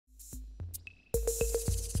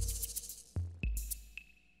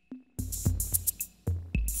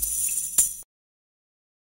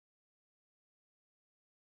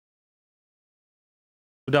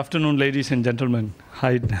Good afternoon, ladies and gentlemen.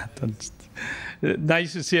 Hi, Nathan.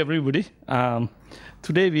 Nice to see everybody.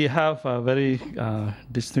 Today we have a very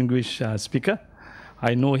distinguished speaker.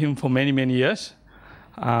 I know him for many, many years.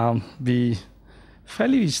 We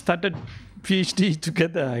started PhD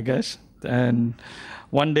together, I guess. And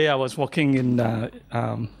one day I was walking in,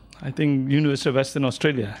 I think, University of Western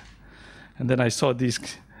Australia. And then I saw this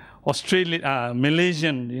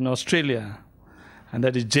Malaysian in Australia. And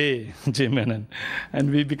that is Jay Menon.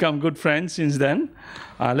 And we become good friends since then.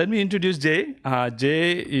 Let me introduce Jay.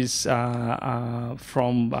 Jay is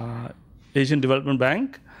from Asian Development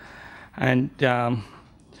Bank. And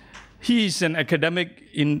he is an academic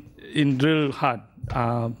in real heart.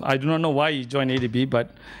 I do not know why he joined ADB,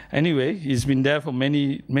 but anyway, he's been there for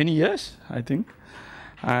many, many years, I think.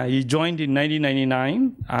 He joined in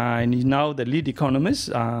 1999, and he's now the lead economist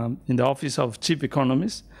in the Office of Chief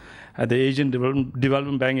Economist at the Asian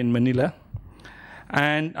Development Bank in Manila.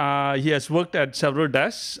 And he has worked at several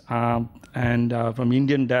desks, and from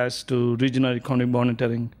Indian desk to regional economic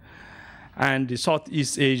monitoring and the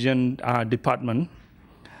Southeast Asian department.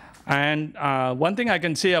 And one thing I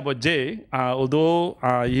can say about Jay, although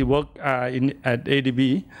he worked at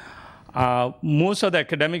ADB, most of the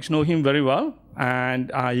academics know him very well, and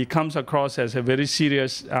he comes across as a very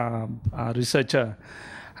serious researcher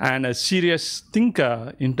and a serious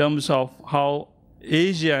thinker in terms of how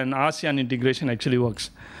Asia and ASEAN integration actually works.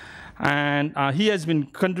 And he has been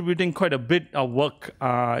contributing quite a bit of work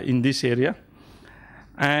in this area.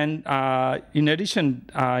 And in addition,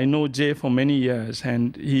 I know Jay for many years,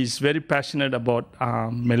 and he's very passionate about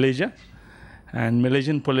Malaysia and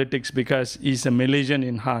Malaysian politics because he's a Malaysian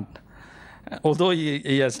in heart. Although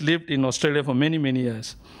he has lived in Australia for many, many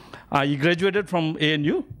years. He graduated from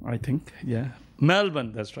ANU, I think, yeah.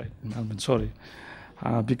 Melbourne, that's right, Melbourne, sorry.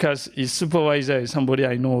 Because his supervisor is somebody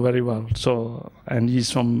I know very well, so, and he's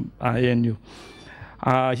from ANU.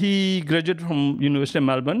 He graduated from University of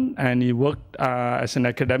Melbourne, and he worked as an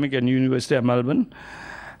academic at University of Melbourne,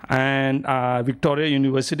 and Victoria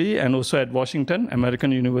University, and also at Washington,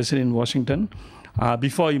 American University in Washington,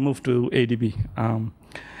 before he moved to ADB.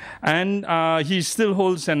 And he still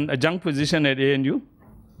holds an adjunct position at ANU,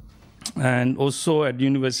 and also at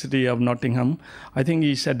University of Nottingham. I think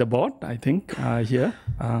he's at the board, I think, here,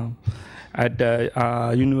 at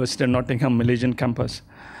the University of Nottingham Malaysian campus.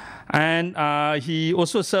 And he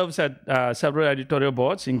also serves at several editorial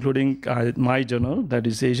boards, including my journal, that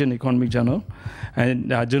is Asian Economic Journal, and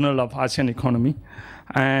Journal of ASEAN Economy.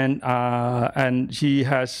 And he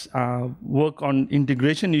has worked on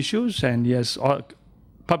integration issues, and he has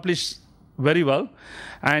published very well.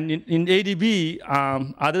 And in ADB,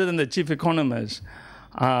 other than the chief economist,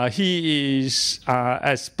 he is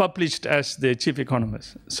as published as the chief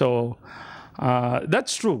economist. So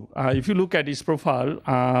that's true. If you look at his profile,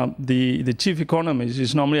 the chief economist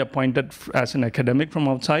is normally appointed as an academic from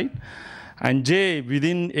outside. And Jay,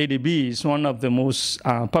 within ADB, is one of the most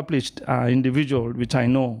published individuals, which I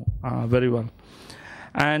know very well.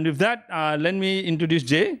 And with that, let me introduce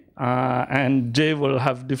Jay. And Jay will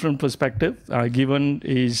have different perspective given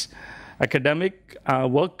his academic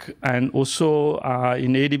work and also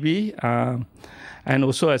in ADB. And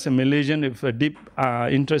also as a Malaysian with a deep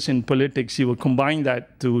interest in politics, he will combine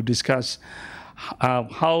that to discuss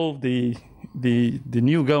how the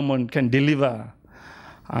new government can deliver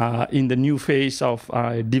in the new phase of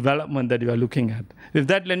development that we are looking at. With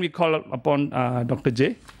that, let me call upon Dr.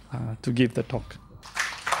 Jay to give the talk.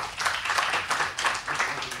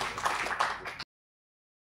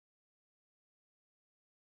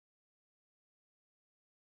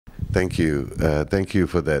 Thank you. Thank you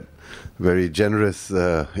for that very generous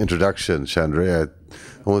introduction, Chandra. I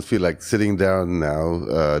almost feel like sitting down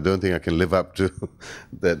now. Don't think I can live up to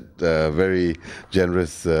that very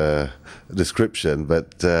generous description,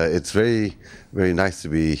 but it's very, very nice to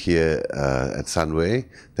be here at Sunway.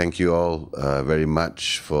 Thank you all very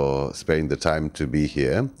much for sparing the time to be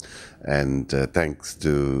here. And thanks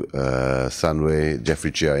to Sunway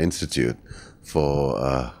Jeffrey Chia Institute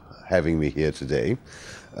for having me here today.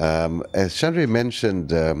 As Chandra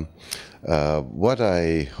mentioned, what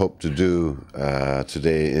I hope to do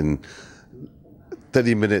today in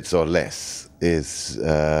 30 minutes or less is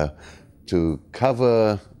to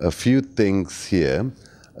cover a few things here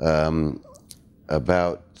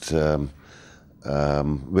about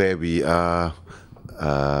where we are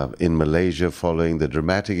in Malaysia following the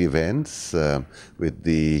dramatic events with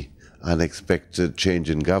the unexpected change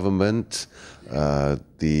in government,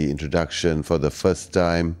 the introduction for the first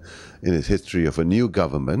time in its history of a new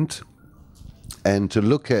government, and to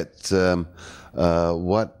look at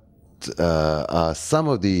what are some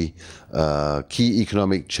of the key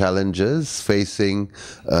economic challenges facing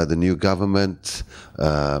the new government.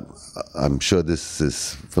 I'm sure this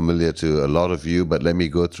is familiar to a lot of you, but let me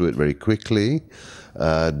go through it very quickly.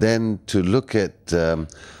 Then to look at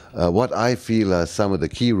what I feel are some of the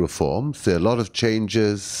key reforms. There are a lot of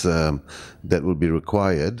changes that will be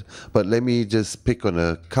required, but let me just pick on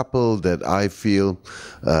a couple that I feel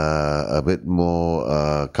a bit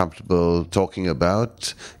more comfortable talking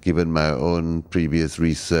about, given my own previous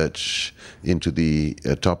research into the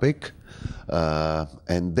topic.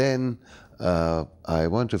 And then I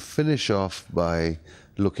want to finish off by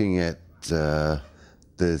looking at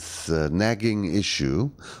this nagging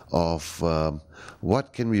issue of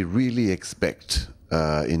what can we really expect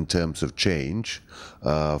in terms of change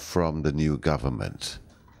from the new government,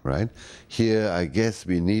 right? Here, I guess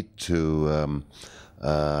we need to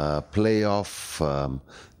play off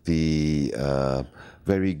the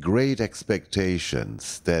very great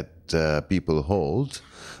expectations that people hold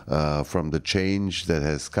from the change that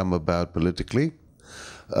has come about politically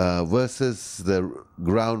versus the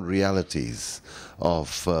ground realities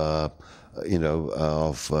of a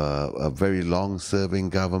very long-serving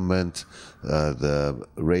government, the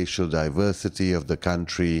racial diversity of the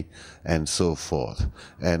country, and so forth.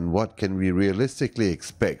 And what can we realistically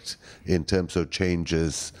expect in terms of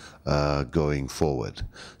changes going forward?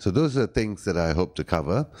 So those are things that I hope to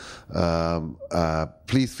cover.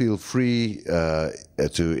 Please feel free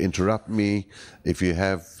to interrupt me if you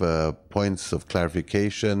have points of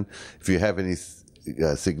clarification. If you have any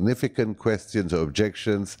significant questions or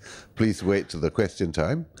objections, please wait to the question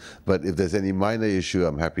time. But if there's any minor issue,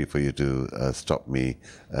 I'm happy for you to stop me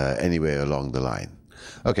anywhere along the line.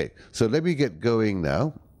 Okay, so let me get going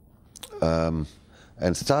now and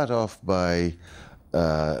start off by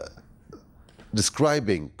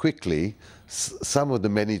describing quickly some of the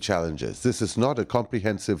many challenges. This is not a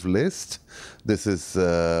comprehensive list. This is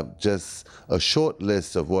just a short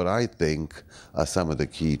list of what I think are some of the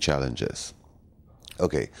key challenges.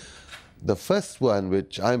 Okay, the first one,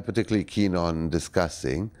 which I'm particularly keen on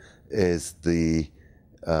discussing, is the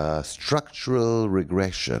structural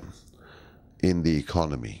regression in the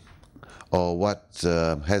economy, or what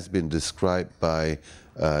has been described by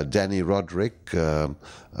Danny Roderick, a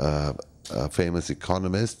famous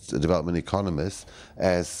economist, a development economist,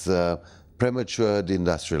 as premature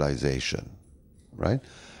deindustrialization, right?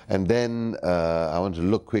 And then I want to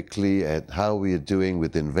look quickly at how we are doing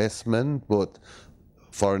with investment, both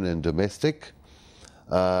foreign and domestic,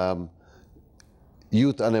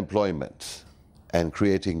 youth unemployment, and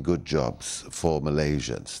creating good jobs for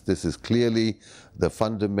Malaysians. This is clearly the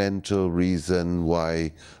fundamental reason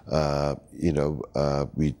why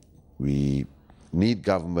we need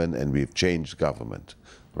government, and we've changed government,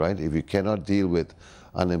 right? If you cannot deal with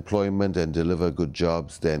unemployment and deliver good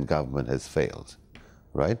jobs, then government has failed,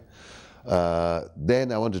 right?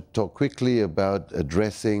 Then I want to talk quickly about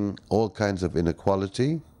addressing all kinds of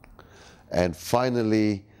inequality, and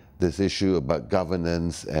finally this issue about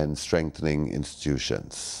governance and strengthening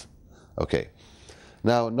institutions. Okay,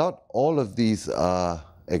 now not all of these are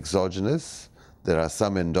exogenous. There are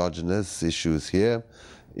some endogenous issues here,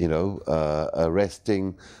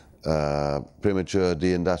 arresting premature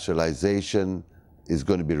deindustrialization is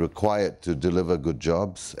going to be required to deliver good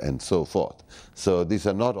jobs, and so forth. So these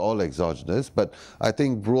are not all exogenous, but I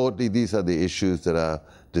think broadly these are the issues that are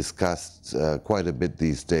discussed quite a bit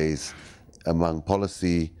these days among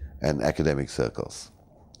policy and academic circles.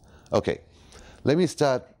 Okay, let me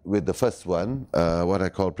start with the first one, what I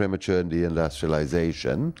call premature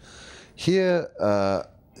deindustrialization. Here,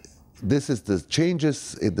 this is the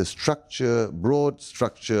changes in the structure, broad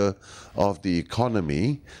structure of the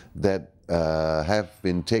economy that have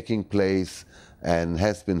been taking place and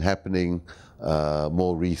has been happening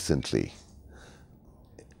more recently.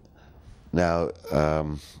 Now,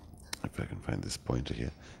 if I can find this pointer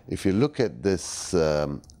here. If you look at this,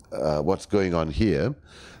 what's going on here,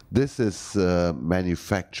 this is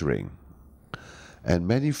manufacturing. And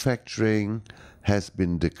manufacturing has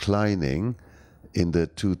been declining in the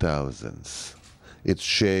 2000s, its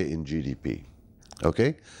share in GDP,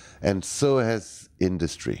 okay? And so has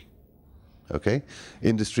industry. Okay,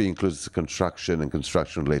 industry includes construction and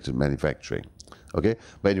construction-related manufacturing. Okay,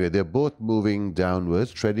 but anyway, they're both moving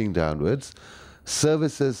downwards, trending downwards.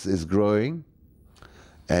 Services is growing,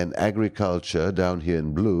 and agriculture down here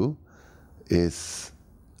in blue is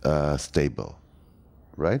stable,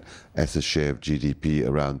 right? As a share of GDP,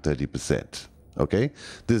 around 30%. Okay,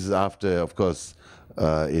 this is after, of course,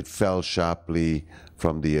 it fell sharply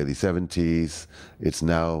from the early 70s. It's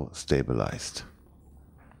now stabilized.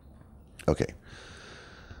 Okay,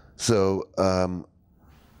 So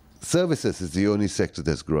services is the only sector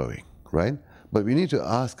that's growing, right? But we need to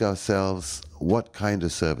ask ourselves what kind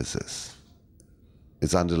of services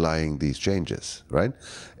is underlying these changes, right?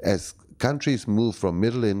 As countries move from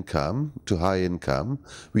middle income to high income,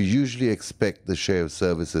 we usually expect the share of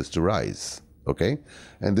services to rise, okay?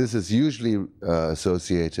 And this is usually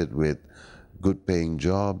associated with good paying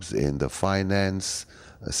jobs in the finance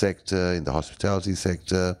sector, in the hospitality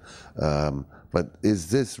sector. But is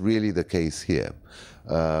this really the case here?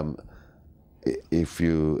 If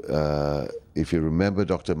you remember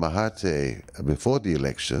Dr. Mahathir before the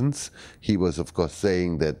elections, he was of course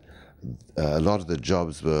saying that a lot of the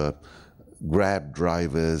jobs were Grab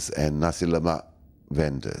drivers and nasi lemak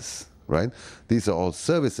vendors, right? These are all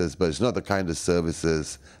services, but it's not the kind of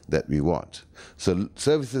services that we want. So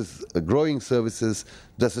services, growing services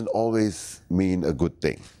doesn't always mean a good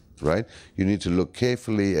thing, right? You need to look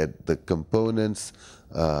carefully at the components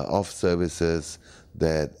of services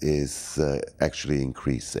that is actually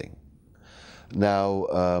increasing. Now,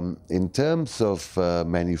 in terms of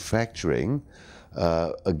manufacturing,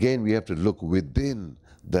 again, we have to look within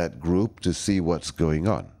that group to see what's going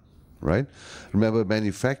on, right? Remember,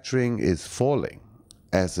 manufacturing is falling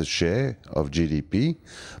as a share of GDP,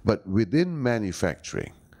 but within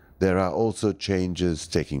manufacturing, there are also changes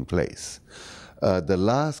taking place. The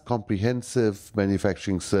last comprehensive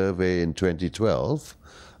manufacturing survey in 2012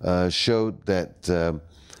 showed that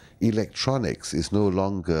electronics is no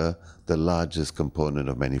longer the largest component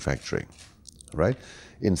of manufacturing, right?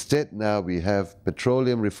 Instead, now we have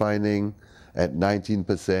petroleum refining at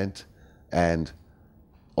 19% and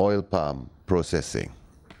oil palm processing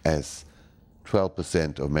as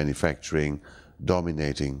 12% of manufacturing,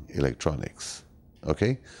 dominating electronics,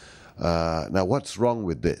 okay? Now, what's wrong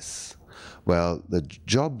with this? Well, the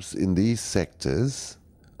jobs in these sectors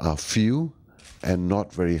are few and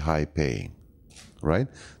not very high paying, right?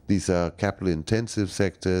 These are capital intensive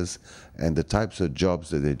sectors, and the types of jobs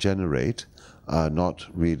that they generate are not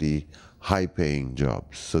really high paying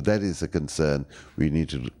jobs. So that is a concern we need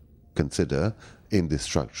to consider in this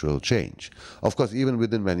structural change. Of course, even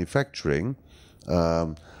within manufacturing,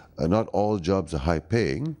 not all jobs are high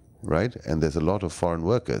paying, right? And there's a lot of foreign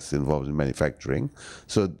workers involved in manufacturing.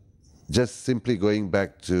 So just simply going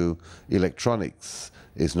back to electronics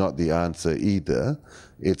is not the answer either.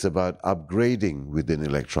 It's about upgrading within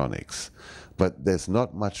electronics. But there's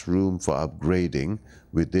not much room for upgrading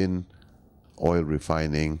within oil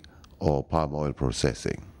refining or palm oil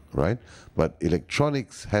processing, right? But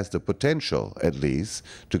electronics has the potential, at least,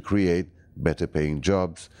 to create better paying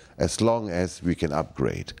jobs as long as we can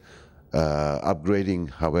upgrade. Upgrading,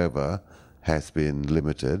 however, has been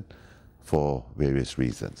limited for various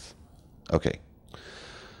reasons. Okay.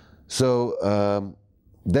 So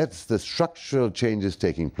that's the structural changes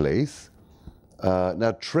taking place.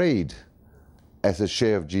 Now, trade as a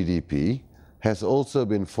share of GDP has also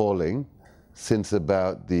been falling since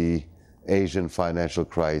about the Asian financial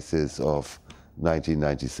crisis of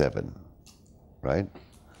 1997, right?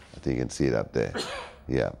 I think you can see it up there.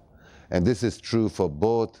 Yeah. And this is true for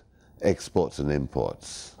both exports and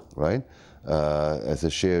imports, right? As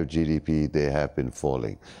a share of GDP, they have been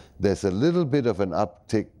falling. There's a little bit of an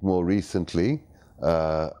uptick more recently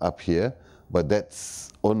up here, but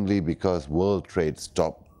that's only because world trade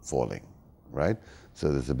stopped falling, right?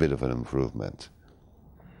 So there's a bit of an improvement.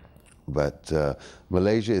 But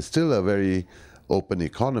Malaysia is still a very open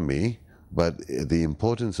economy, but the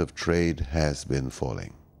importance of trade has been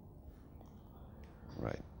falling,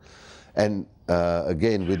 right? And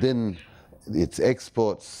again, within its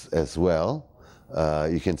exports as well,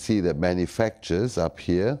 you can see that manufactures up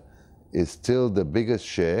here is still the biggest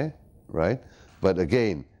share, right? But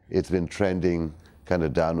again, it's been trending kind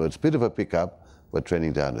of downwards, bit of a pickup, but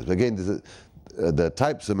trending downwards. Again, this is, the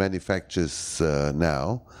types of manufacturers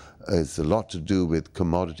now is a lot to do with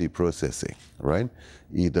commodity processing, right?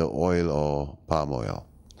 Either oil or palm oil.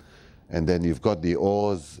 And then you've got the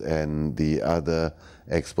ores and the other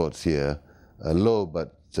exports here, low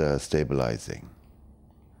but stabilizing.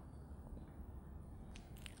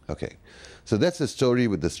 Okay, so that's the story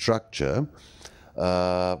with the structure.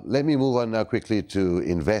 Let me move on now quickly to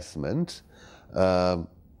investment.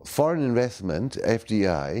 Foreign investment,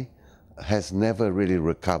 FDI, has never really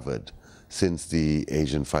recovered since the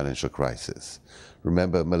Asian financial crisis.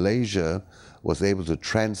 Remember, Malaysia was able to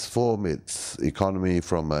transform its economy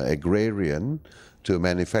from an agrarian to a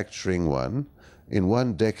manufacturing one in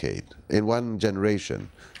 1 decade, in 1 generation,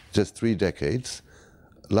 just 3 decades,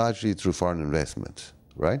 largely through foreign investment,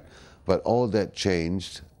 right? But all that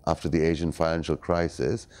changed after the Asian financial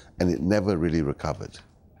crisis, and it never really recovered,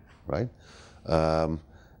 right?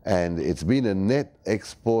 and it's been a net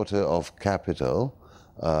exporter of capital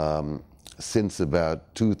since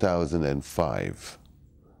about 2005.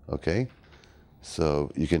 Okay,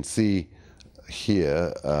 so you can see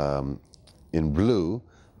here in blue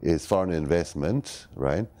is foreign investment,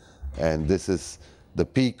 right? And this is the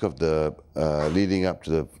peak of the leading up to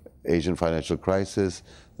the Asian financial crisis,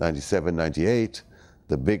 97, 98,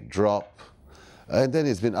 the big drop. And then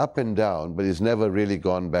it's been up and down, but it's never really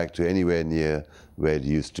gone back to anywhere near where it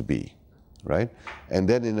used to be, right? And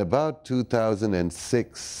then in about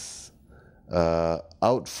 2006,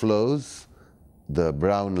 outflows, the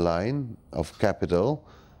brown line of capital,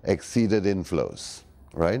 exceeded inflows,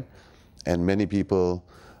 right? And many people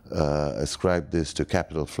ascribe this to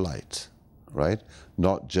capital flight, right?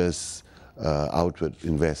 Not just outward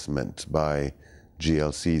investment by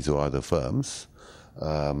GLCs or other firms.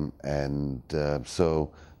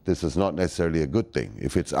 So this is not necessarily a good thing.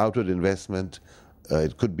 If it's outward investment,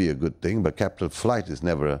 it could be a good thing, but capital flight is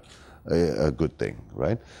never a good thing,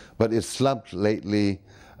 right? But it's slumped lately,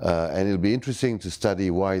 and it'll be interesting to study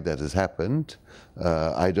why that has happened.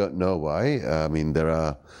 I don't know why. I mean, there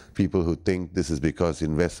are people who think this is because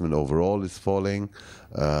investment overall is falling.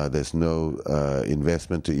 There's no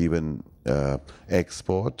investment to even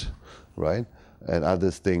export, right? And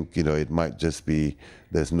others think, you know, it might just be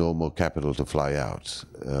there's no more capital to fly out.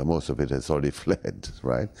 Most of it has already fled,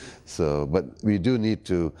 right? So, but we do need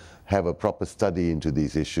to have a proper study into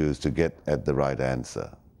these issues to get at the right answer,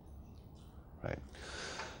 right?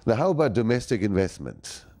 Now, how about domestic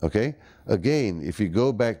investment? Okay, again, if you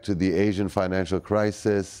go back to the Asian financial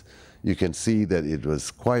crisis, you can see that it was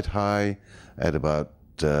quite high at about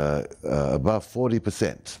above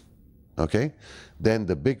 40%. Okay, then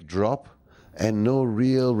the big drop and no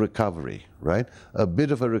real recovery, right? A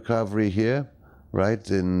bit of a recovery here,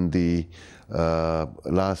 right, in the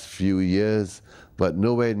last few years, but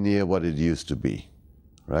nowhere near what it used to be,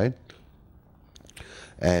 right?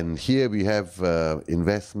 And here we have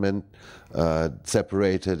investment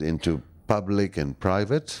separated into public and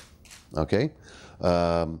private, okay?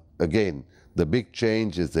 Again, the big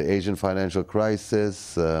change is the Asian financial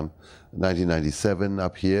crisis, 1997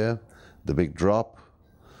 up here, the big drop.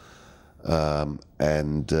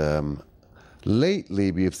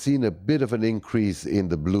 Lately we have seen a bit of an increase in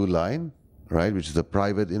the blue line, right, which is the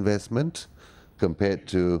private investment, compared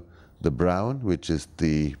to the brown, which is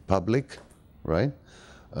the public, right?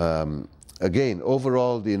 Again,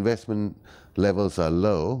 overall the investment levels are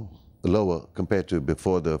lower compared to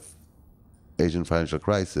before the Asian financial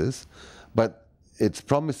crisis, but it's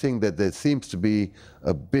promising that there seems to be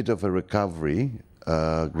a bit of a recovery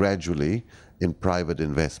gradually in private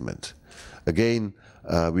investment. Again,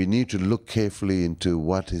 we need to look carefully into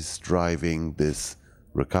what is driving this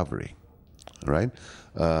recovery, right?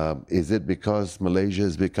 Is it because Malaysia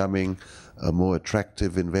is becoming a more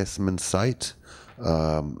attractive investment site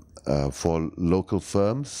for local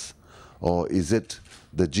firms, or is it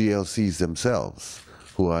the GLCs themselves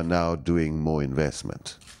who are now doing more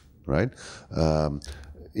investment, right?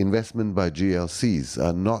 Investment by GLCs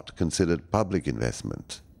are not considered public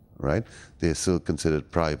investment, right? They're still considered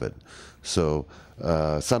private. So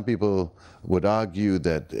some people would argue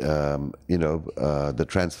that the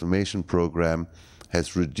transformation program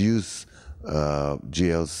has reduced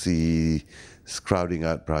GLC crowding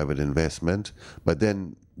out private investment, but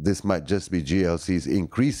then this might just be GLCs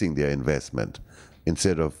increasing their investment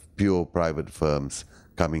instead of pure private firms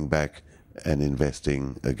coming back and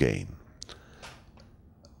investing again.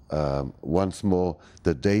 Once more,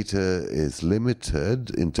 the data is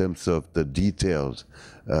limited in terms of the detailed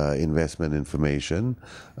investment information,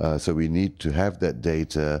 so we need to have that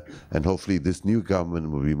data, and hopefully this new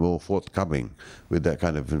government will be more forthcoming with that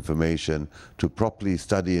kind of information to properly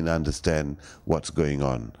study and understand what's going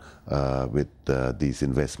on with these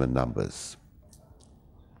investment numbers.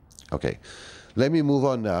 Okay. Let me move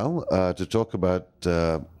on now to talk about,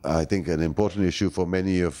 I think, an important issue for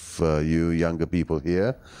many of you younger people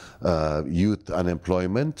here, youth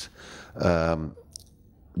unemployment.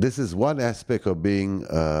 This is one aspect of being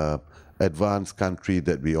an advanced country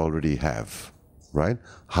that we already have, right?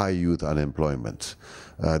 High youth unemployment.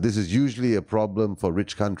 This is usually a problem for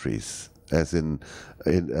rich countries, as in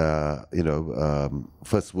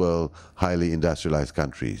first world, highly industrialized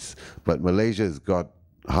countries. But Malaysia has got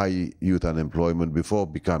high youth unemployment before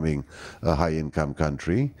becoming a high-income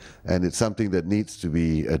country, and it's something that needs to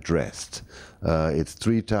be addressed. It's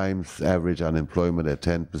 3 times average unemployment at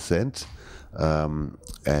 10%,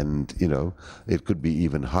 and it could be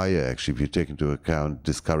even higher actually if you take into account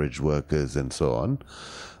discouraged workers and so on.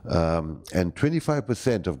 And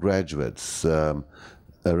 25% of graduates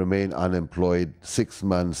remain unemployed 6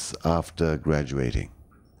 months after graduating,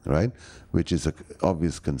 right? Which is an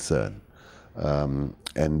obvious concern.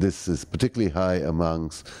 And this is particularly high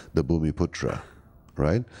amongst the Bumiputra,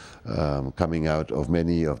 right? Coming out of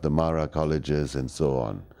many of the Mara colleges and so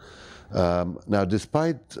on. Now,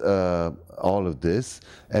 despite all of this,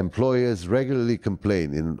 employers regularly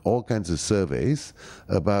complain in all kinds of surveys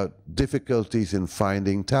about difficulties in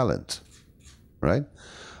finding talent, right?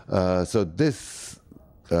 So this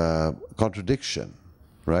contradiction,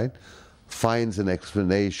 right, finds an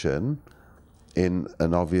explanation in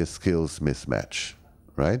an obvious skills mismatch,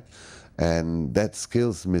 right? And that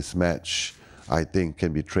skills mismatch, I think,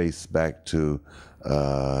 can be traced back to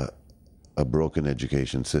a broken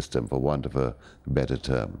education system, for want of a better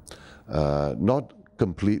term. Not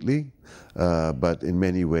completely, but in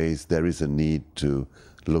many ways there is a need to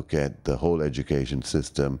look at the whole education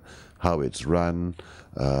system, how it's run,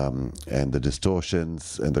 and the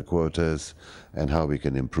distortions and the quotas, and how we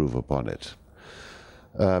can improve upon it.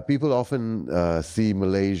 People often see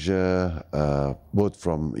Malaysia, both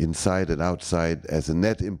from inside and outside, as a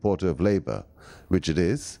net importer of labor, which it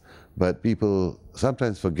is, but people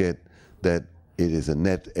sometimes forget that it is a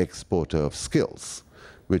net exporter of skills,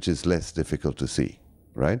 which is less difficult to see,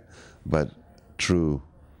 right? But true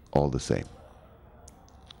all the same.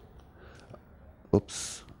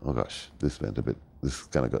 Oops, oh gosh, this went a bit, this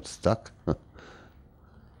kind of got stuck.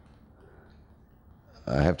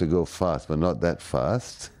 I have to go fast, but not that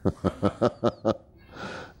fast.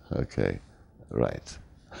 Okay, right.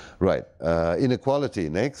 Right, inequality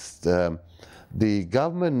next. The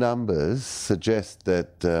government numbers suggest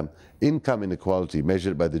that income inequality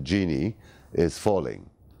measured by the Gini is falling,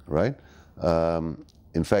 right?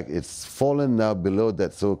 In fact, it's fallen now below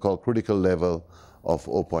that so-called critical level of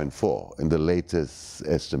 0.4 in the latest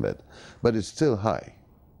estimate, but it's still high,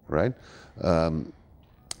 right?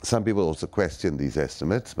 Some people also question these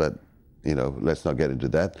estimates, but you know, let's not get into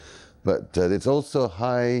that. But it's also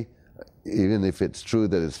high, even if it's true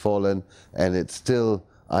that it's fallen, and it's still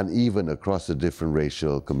uneven across the different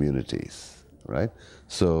racial communities, right?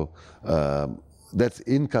 So that's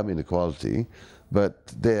income inequality, but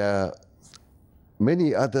there are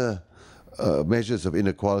many other measures of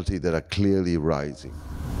inequality that are clearly rising.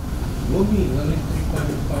 Bumi is only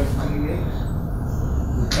 3.5 years.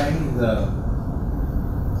 The Chinese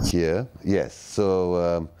Here, yes.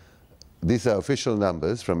 So these are official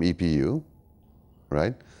numbers from EPU,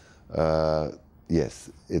 right? Yes,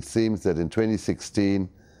 it seems that in 2016,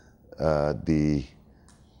 the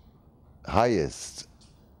highest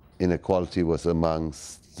inequality was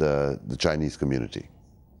amongst the Chinese community.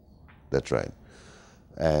 That's right.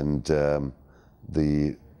 And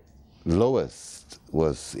the lowest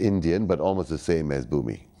was Indian, but almost the same as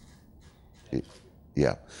Bumi.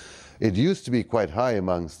 Yeah. It used to be quite high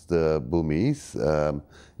amongst the Bumis.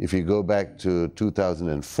 If you go back to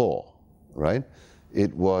 2004, right,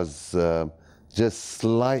 it was just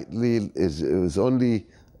slightly, it was only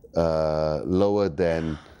lower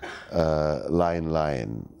than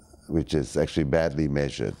Lion, which is actually badly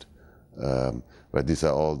measured. But these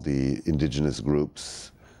are all the indigenous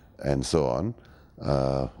groups and so on,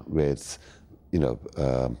 where it's, you know,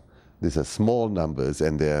 these are small numbers,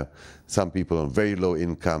 and there are some people on very low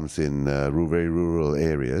incomes in very rural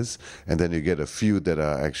areas, and then you get a few that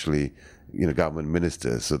are actually, you know, government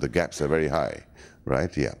ministers, so the gaps are very high,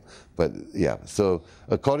 right? Yeah, but yeah, so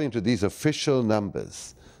according to these official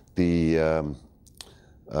numbers, the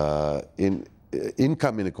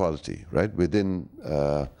income inequality, right, within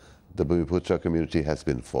the Bumiputra community has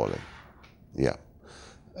been falling. Yeah,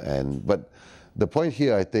 but the point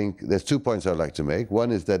here, I think, there's 2 points I'd like to make. One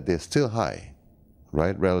is that they're still high,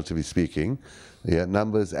 right, relatively speaking. Yeah,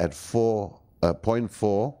 numbers at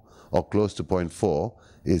 0.4 or close to 0.4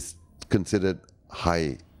 is considered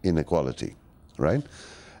high inequality, right?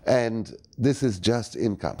 And this is just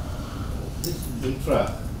income. This is intra.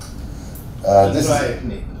 This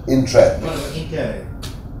Intra-ethnic. Intra-ethnic.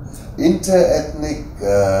 Inter-ethnic,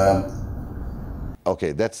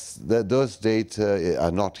 okay, those data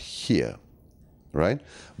are not here, right?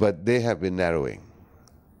 But they have been narrowing,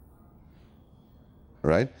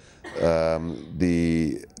 right? I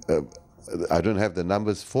don't have the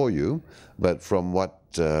numbers for you, but from what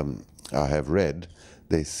I have read,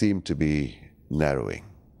 they seem to be narrowing,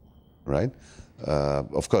 right?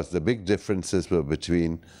 Of course, the big differences were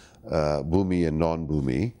between Bumi and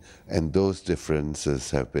non-Bumi, and those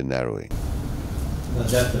differences have been narrowing. Now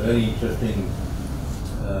that's a very interesting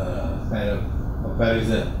kind of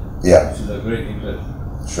comparison. Yeah. Which is a great interest.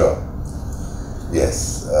 Sure.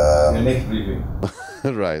 Yes. The next briefing.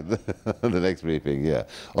 Right, the next briefing, yeah.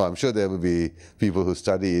 Oh, I'm sure there will be people who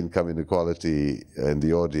study income inequality in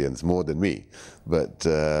the audience more than me. But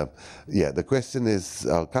yeah, the question is,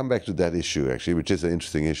 I'll come back to that issue actually, which is an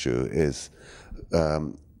interesting issue, is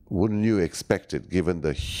wouldn't you expect it, given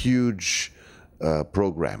the huge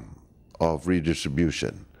program of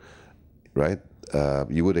redistribution, right?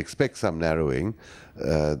 You would expect some narrowing.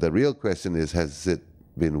 The real question is, has it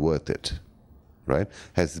been worth it? Right?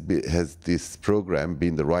 Has this program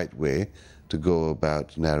been the right way to go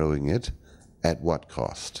about narrowing it? At what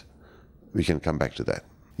cost? We can come back to that.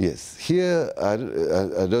 Yes, here I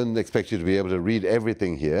don't expect you to be able to read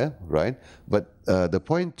everything here, right? But the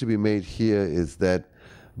point to be made here is that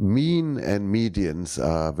mean and medians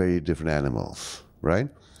are very different animals, right?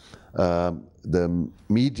 The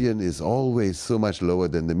median is always so much lower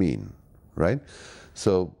than the mean, right?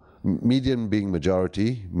 So median being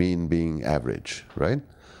majority, mean being average, right?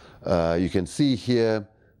 You can see here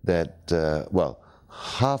that, well,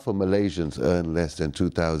 half of Malaysians earn less than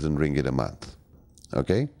 2,000 ringgit a month,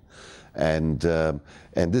 okay? And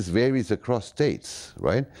this varies across states,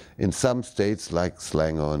 right? In some states like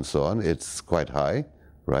Selangor and so on, it's quite high,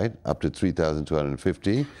 right? Up to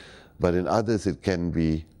 3,250. But in others, it can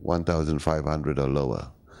be 1,500 or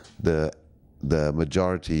lower. The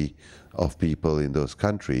majority of people in those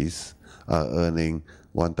countries are earning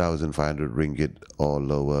 1,500 ringgit or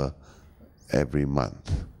lower every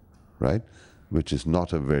month, right? Which is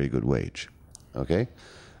not a very good wage, okay?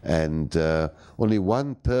 And only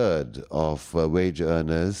 1/3 of wage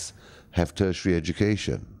earners have tertiary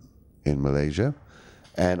education in Malaysia,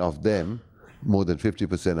 and of them, more than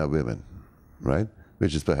 50% are women, right?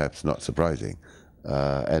 Which is perhaps not surprising,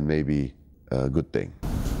 and maybe a good thing.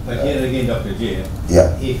 But here again, Dr. J,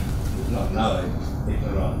 Yeah. if not now,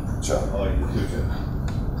 later on, Sure. or in the future,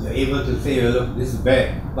 you're able to say, well, look, this is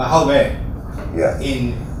bad, but how bad? Yeah.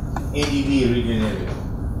 In ADB region area.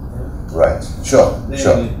 Right. Sure. Then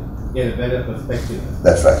you get a better perspective.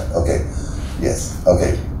 That's right. Okay. Yes.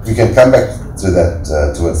 Okay. We can come back to that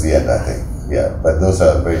towards the end, I think. Yeah. But those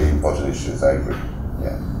are very important issues. I agree.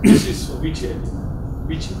 Yeah. This is for which area?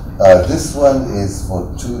 Which? This one is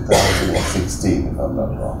for 2016, if I'm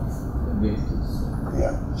not wrong.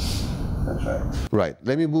 Yeah. That's right. Right.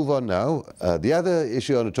 Let me move on now. The other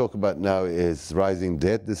issue I want to talk about now is rising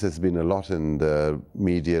debt. This has been a lot in the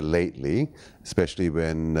media lately, especially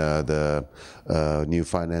when the new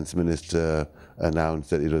finance minister announced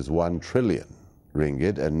that it was 1 trillion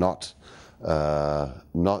ringgit and not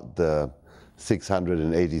the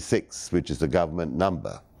 686, which is the government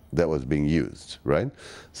number that was being used, right?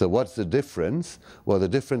 So what's the difference? Well, the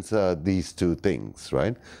difference are these two things,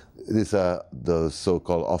 right? These are those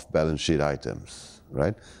so-called off-balance sheet items,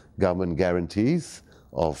 right? Government guarantees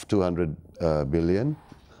of 200 billion,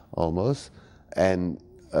 almost, and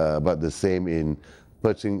but the same in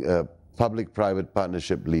purchasing public-private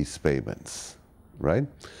partnership lease payments, right?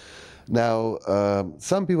 Now,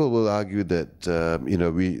 some people will argue that you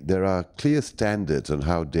know, there are clear standards on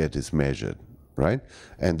how debt is measured, right?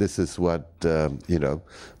 And this is what you know,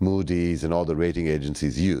 Moody's and all the rating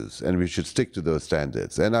agencies use, and we should stick to those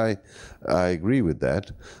standards. And I agree with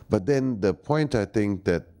that. But then the point I think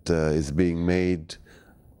that is being made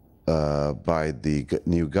by the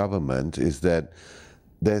new government is that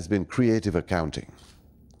there's been creative accounting,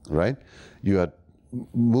 right? You are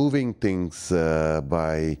moving things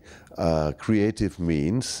by creative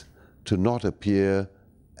means to not appear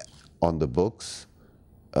on the books,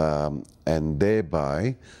 and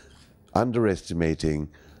thereby underestimating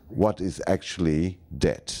what is actually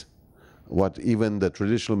debt, what even the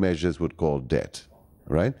traditional measures would call debt,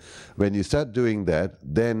 right? When you start doing that,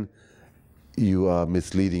 then you are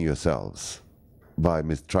misleading yourselves by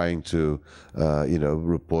trying to, you know,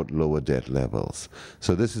 report lower debt levels.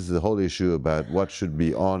 So this is the whole issue about what should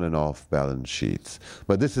be on and off balance sheets.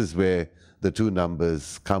 But this is where the two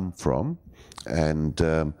numbers come from, and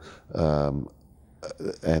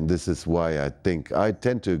this is why I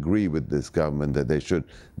tend to agree with this government that they should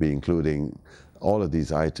be including all of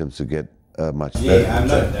these items to get much better. Yeah, I'm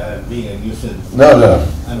not being a nuisance. No,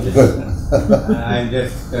 I'm just, good. I'm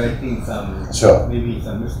just correcting some, maybe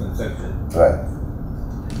some misconception. Right.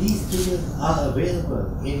 These figures are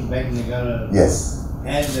available in Bank Negara Yes.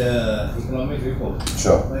 and the economic report.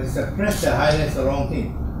 Sure. But it's the press that highlights the wrong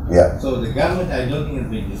thing. Yeah. So the government, I don't think, has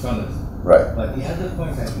been dishonest. Right. But the other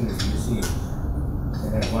point I think is missing. They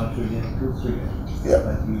have 1 trillion, 2 trillion. Yeah.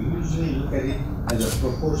 But you usually look at it as a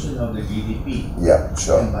proportion of the GDP. Yeah,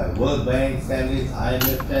 sure. And by World Bank standards,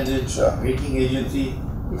 IMF standards, rating agency,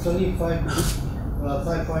 it's only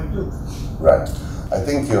 5.2. Right. I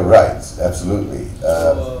think you're right, absolutely.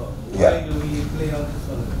 So why do we play on this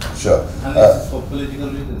Sure. Unless it's for political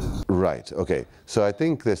reasons. Right, okay. So I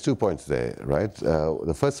think there's 2 points there, right?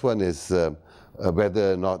 The first one is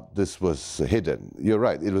whether or not this was hidden. You're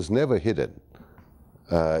right, it was never hidden.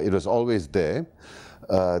 It was always there.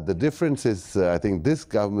 The difference is, I think this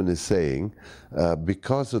government is saying,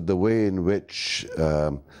 because of the way in which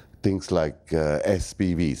things like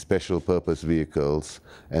SPV, special purpose vehicles,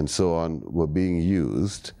 and so on, were being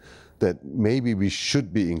used, that maybe we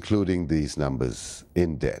should be including these numbers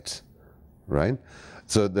in debt, right?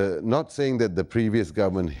 So not saying that the previous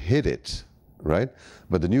government hid it, right?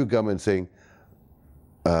 But the new government saying,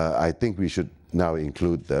 I think we should now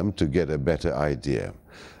include them to get a better idea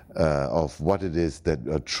of what it is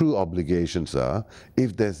that true obligations are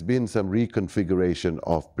if there's been some reconfiguration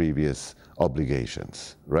of previous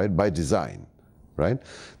obligations, right, by design, right?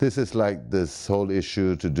 This is like this whole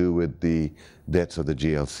issue to do with the debts of the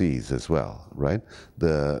GLCs as well, right?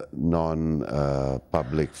 The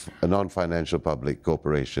non-financial public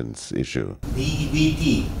corporations issue.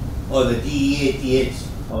 DEBT or the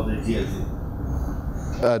DEATH of the GLC.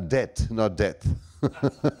 Debt, not death.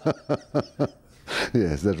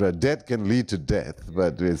 Yes, that's right. Debt can lead to death,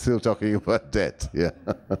 but we're still talking about debt. Yeah.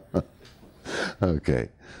 Okay,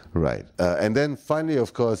 right. And then finally,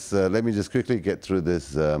 of course, let me just quickly get through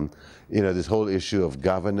this. This whole issue of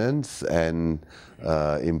governance and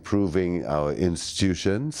improving our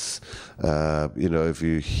institutions. If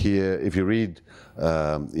you read,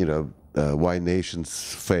 Why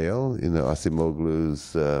Nations Fail,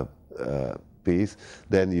 Asimoglu's piece,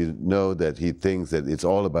 then you know that he thinks that it's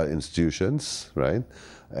all about institutions, right,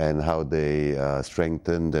 and how they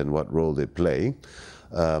strengthened and what role they play.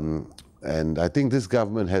 And I think this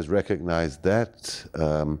government has recognized that,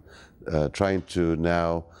 trying to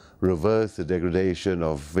now reverse the degradation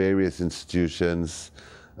of various institutions,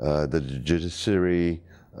 the judiciary,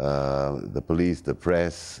 the police, the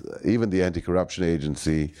press, even the anti-corruption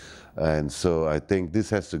agency. And so I think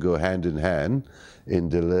this has to go hand in hand in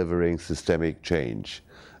delivering systemic change.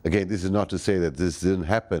 Again, this is not to say that this didn't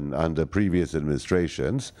happen under previous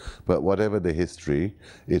administrations, but whatever the history,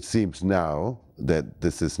 it seems now that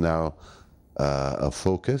this is now a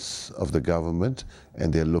focus of the government,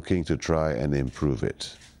 and they're looking to try and improve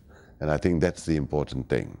it. And I think that's the important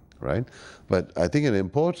thing, right? But I think an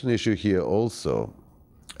important issue here also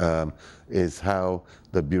is how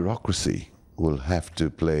the bureaucracy will have to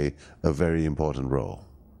play a very important role,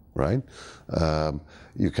 right?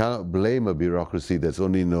 You cannot blame a bureaucracy that's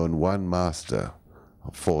only known one master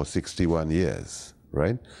for 61 years,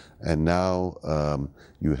 right? And now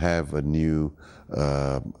you have a new,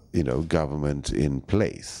 government in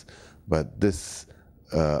place. But this,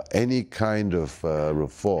 any kind of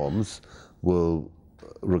reforms will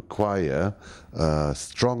require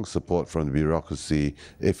strong support from the bureaucracy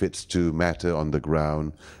if it's to matter on the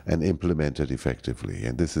ground and implemented effectively.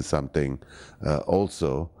 And this is something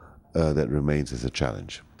also that remains as a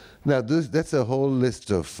challenge. Now, that's a whole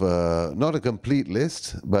list of, not a complete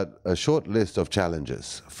list, but a short list of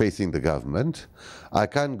challenges facing the government. I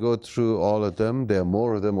can't go through all of them. There are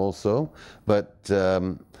more of them also. But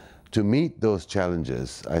to meet those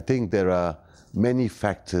challenges, I think there are many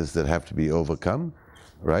factors that have to be overcome,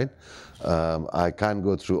 right? I can't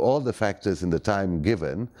go through all the factors in the time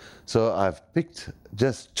given. So I've picked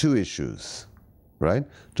just 2 issues, right,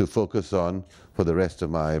 to focus on for the rest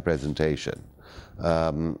of my presentation.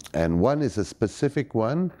 And one is a specific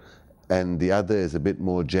one, and the other is a bit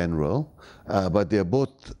more general, but they're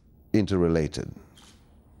both interrelated,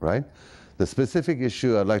 right? The specific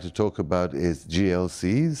issue I'd like to talk about is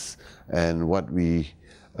GLCs and what we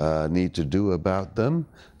need to do about them.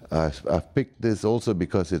 I've picked this also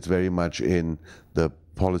because it's very much in the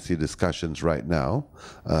policy discussions right now.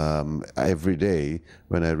 Every day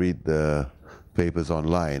when I read the papers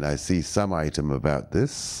online, I see some item about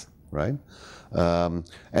this, right? And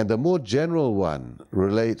the more general one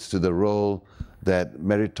relates to the role that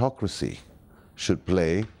meritocracy should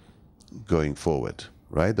play going forward,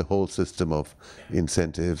 right? The whole system of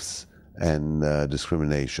incentives and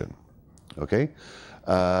discrimination, okay?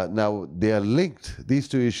 Now, they are linked, these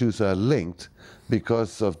 2 issues are linked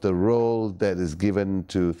because of the role that is given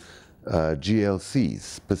to GLCs,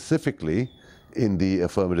 specifically in the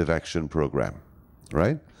affirmative action program,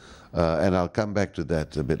 right? And I'll come back to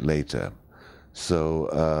that a bit later. So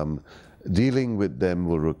dealing with them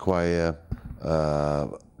will require,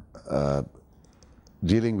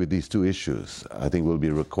 dealing with these 2 issues, I think will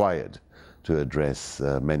be required to address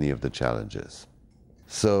many of the challenges.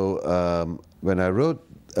 So when I wrote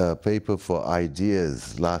a paper for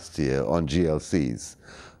ideas last year on GLCs,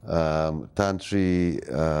 Tan Sri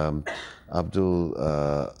Abdul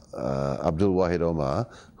Abdul Wahid Omar,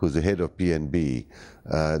 who's the head of PNB,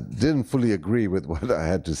 didn't fully agree with what I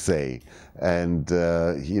had to say. And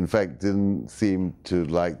he, in fact, didn't seem to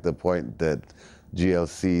like the point that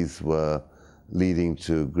GLCs were leading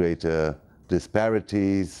to greater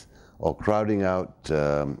disparities or crowding out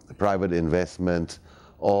private investment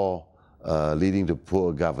or leading to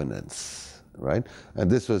poor governance, right? And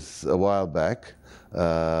this was a while back.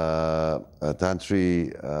 Tan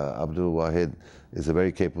Sri Abdul Wahid is a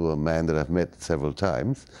very capable man that I've met several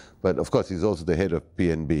times, but of course he's also the head of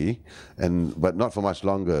PNB, but not for much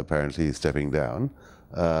longer apparently. He's stepping down.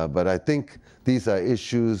 But I think these are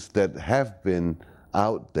issues that have been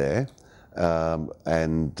out there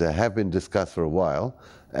and have been discussed for a while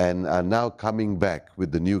and are now coming back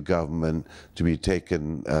with the new government to be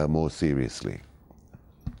taken more seriously.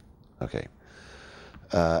 Okay.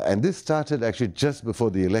 And this started actually just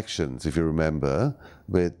before the elections, if you remember,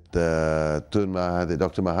 with Dr.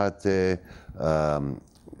 Mahathir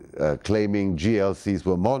claiming GLCs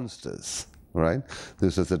were monsters, right?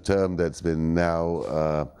 This is a term that's been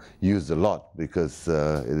now used a lot because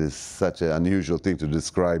it is such an unusual thing to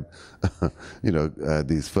describe,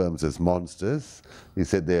 these firms as monsters. He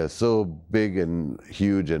said they are so big and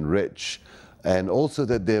huge and rich, and also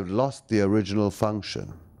that they've lost the original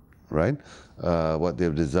function, right? What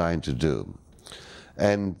they've designed to do.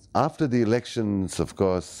 And after the elections, of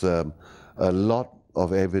course, a lot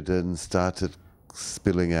of evidence started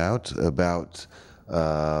spilling out about,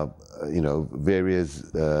 various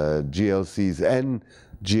GLCs and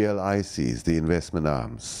GLICs, the investment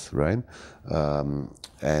arms, right?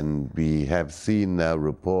 And we have seen now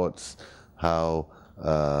reports how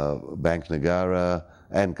Bank Negara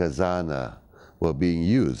and Khazanah were being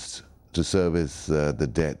used to service the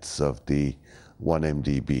debts of the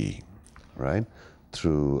 1MDB, right?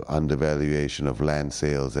 Through undervaluation of land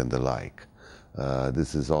sales and the like.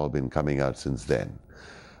 This has all been coming out since then.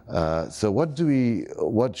 So what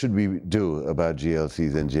should we do about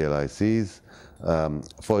GLCs and GLICs?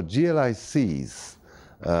 For GLICs,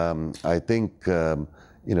 I think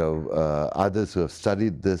others who have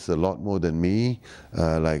studied this a lot more than me,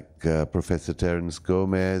 like Professor Terence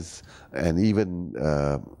Gomez, and even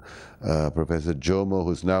Professor Jomo,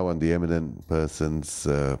 who's now on the Eminent Persons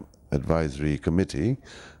Advisory Committee,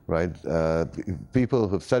 right? People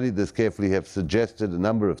who've studied this carefully have suggested a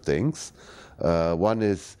number of things. One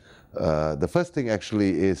is, the first thing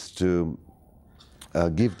actually is to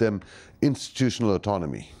give them institutional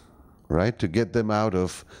autonomy, right? To get them out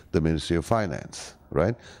of the Ministry of Finance,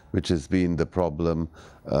 right? Which has been the problem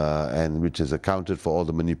and which has accounted for all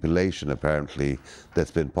the manipulation, apparently,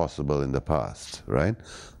 that's been possible in the past, right?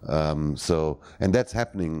 And that's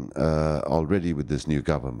happening already with this new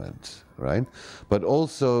government, right? But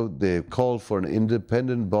also they've called for an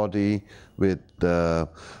independent body with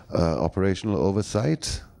operational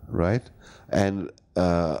oversight, right? And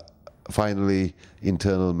finally,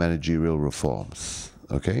 internal managerial reforms,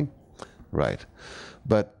 okay? Right.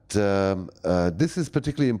 But this is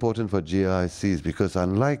particularly important for GLICs because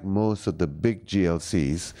unlike most of the big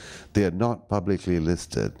GLCs, they are not publicly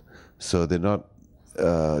listed, so they're not,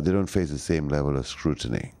 they don't face the same level of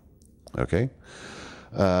scrutiny, okay?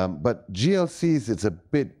 But GLCs, it's a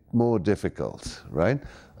bit more difficult, right?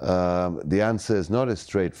 The answer is not as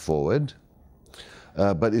straightforward,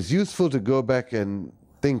 but it's useful to go back and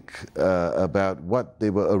think about what they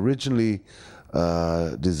were originally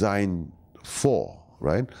designed for,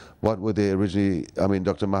 right? What were they originally, I mean,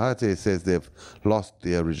 Dr. Mahathir says they've lost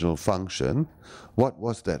the original function. What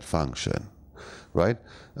was that function, right?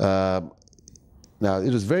 Now,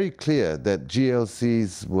 it was very clear that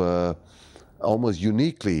GLCs were almost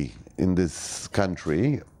uniquely in this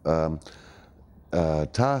country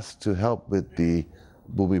tasked to help with the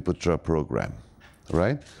Bumiputra program,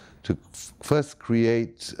 right? To first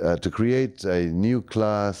create a new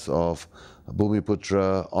class of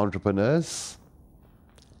Bumiputra entrepreneurs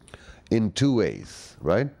in two ways,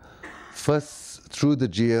 right? First, through the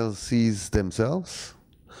GLCs themselves,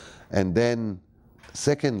 and then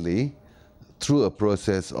secondly, through a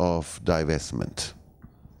process of divestment,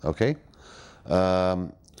 okay?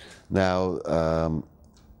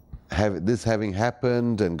 This having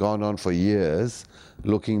happened and gone on for years,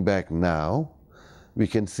 looking back now, we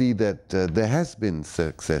can see that there has been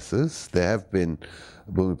successes. There have been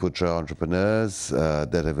Bumiputra entrepreneurs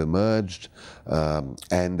that have emerged,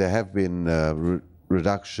 and there have been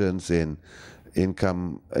reductions in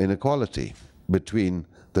income inequality between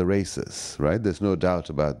the races, right? There's no doubt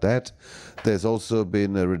about that. There's also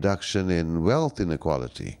been a reduction in wealth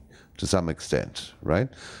inequality to some extent, right?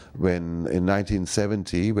 When in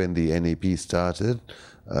 1970, when the NEP started,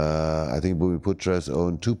 I think Bumiputra's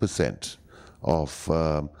owned 2% of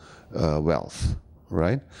wealth,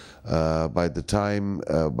 right? By the time,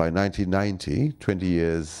 by 1990, 20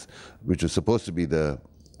 years, which was supposed to be the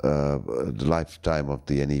lifetime of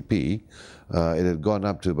the NEP, it had gone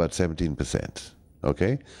up to about 17%,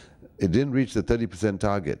 okay? It didn't reach the 30%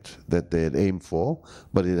 target that they had aimed for,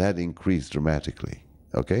 but it had increased dramatically,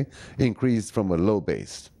 okay? Increased from a low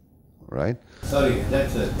base, right? Sorry,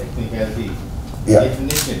 that's a technicality. Yeah.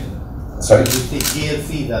 Definition. Sorry? You say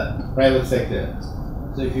GLC, the private sector.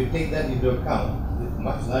 So if you take that into account, it's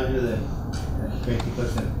much larger than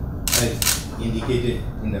 20% as indicated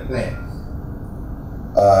in the plan.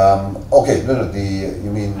 Okay, no, you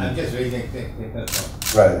mean... I'm just raising technical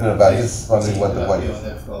point. Right, no, but I'm just wondering what the point is.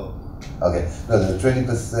 That's called. Okay, no, the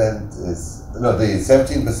 20% is, no, the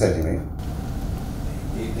 17% you mean?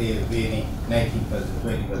 They vary 19%,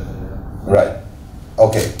 20%. Right,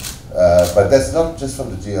 okay, but that's not just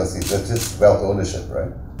from the GLC, that's just wealth ownership,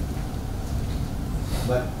 right?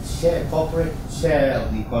 But corporate share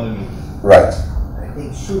of the economy, Right. I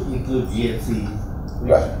think should include GLC,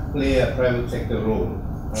 which Right. play a private sector role,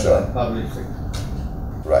 Sure. rather than public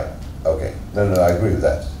sector. Right, okay, no, I agree with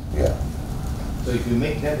that, yeah. So if you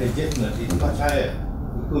make that adjustment, it's much higher.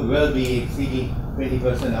 It could well be exceeding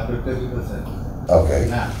 20%, up to 30%. Okay.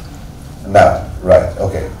 Now, Right,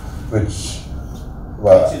 okay, which,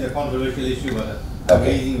 well... which is a controversial issue, but I'm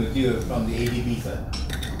Okay. raising with you from the ADB side.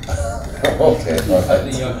 Okay, all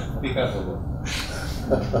Something you right. have to speak up about.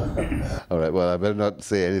 All right, well, I better not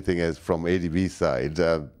say anything as from ADB side.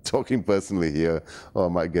 Talking personally here, or I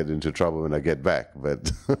might get into trouble when I get back,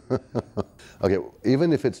 but... Okay,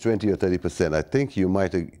 even if it's 20 or 30%, I think you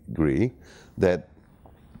might agree that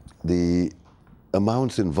the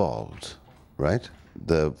amounts involved, right?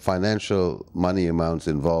 The financial money amounts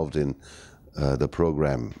involved in the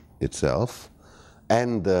program itself,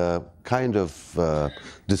 and the kind of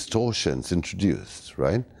distortions introduced,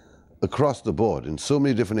 right, across the board in so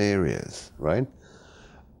many different areas, right,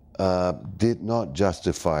 did not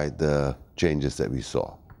justify the changes that we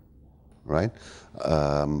saw, right?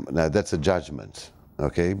 Now that's a judgment,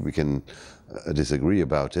 okay? We can disagree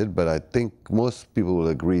about it, but I think most people will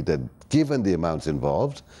agree that given the amounts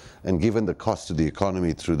involved and given the cost to the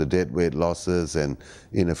economy through the deadweight losses and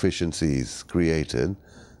inefficiencies created,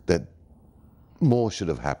 that more should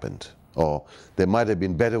have happened, or there might have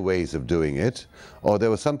been better ways of doing it, or there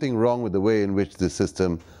was something wrong with the way in which the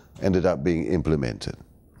system ended up being implemented,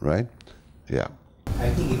 right? Yeah. I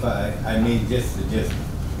think if I may just suggest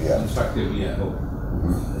constructively, I hope,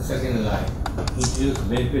 the second line introduce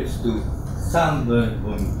benefits to some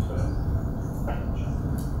Bumi.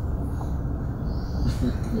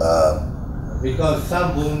 Because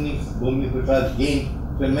some Bumi Putras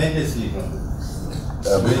gain tremendously from it.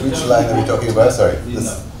 Which line are we talking about? Sorry.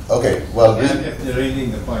 This, okay, well... I'm just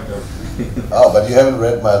raising the point of... Oh, but you haven't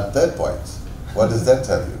read my third point. What does that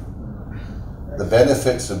tell you? The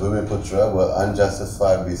benefits to Bumiputra were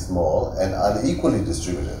unjustifiably small and unequally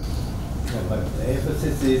distributed. Yeah, but the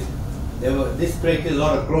emphasis is, this created a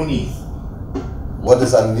lot of cronies. What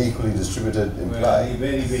does unequally distributed imply?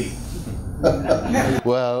 Very vague.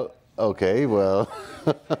 Well, okay, well,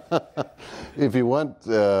 if you want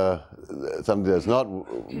something that's not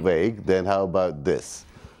vague, then how about this?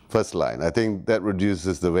 First line. I think that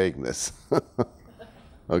reduces the vagueness.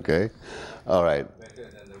 Okay, all right.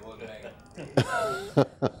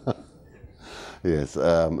 Yes,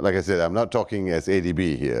 like I said, I'm not talking as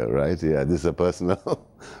ADB here, right? Yeah, this is a personal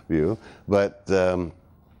view. But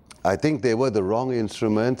I think they were the wrong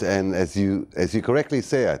instrument, and as you correctly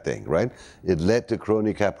say, I think, right? It led to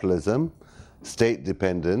crony capitalism, state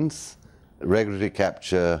dependence, regulatory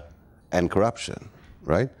capture, and corruption,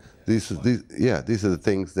 right? These are the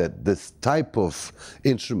things that this type of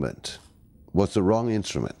instrument was the wrong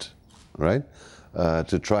instrument, right?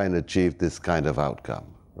 To try and achieve this kind of outcome,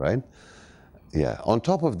 right? Yeah. On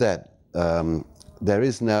top of that, there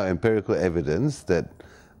is now empirical evidence that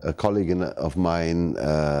a colleague of mine,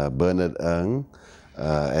 Bernard Ng,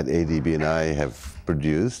 at ADB and I have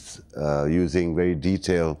produced using very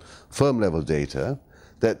detailed firm-level data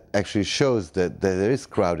that actually shows that there is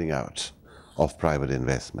crowding out of private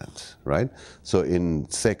investment, right? So in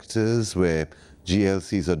sectors where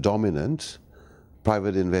GLCs are dominant,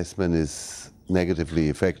 private investment is negatively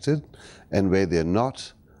affected, and where they're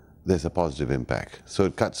not, there's a positive impact. So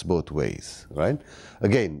it cuts both ways, right?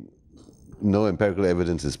 Again, no empirical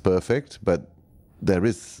evidence is perfect, but there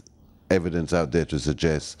is evidence out there to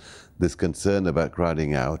suggest this concern about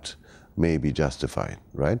crowding out may be justified,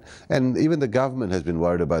 right? And even the government has been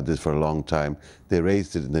worried about this for a long time. They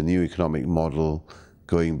raised it in the new economic model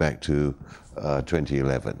going back to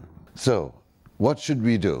 2011. So what should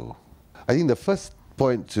we do? I think the first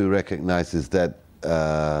point to recognize is that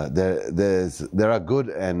there are good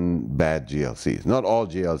and bad GLCs. Not all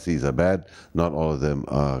GLCs are bad, not all of them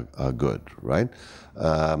are good, right?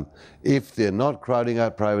 If they're not crowding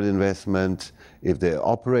out private investment, if they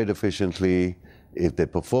operate efficiently, if they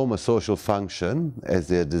perform a social function as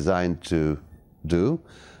they're designed to do,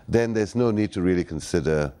 then there's no need to really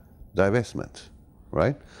consider divestment,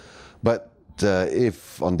 right? But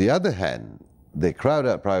if, on the other hand, they crowd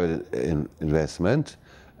out private investment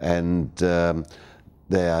and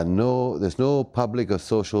there's no public or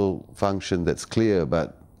social function that's clear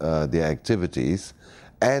about their activities,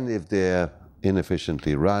 and if they're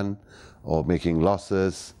inefficiently run or making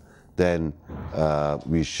losses, then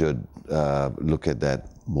we should look at that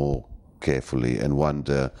more carefully and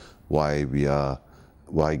wonder why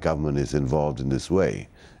government is involved in this way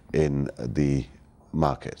in the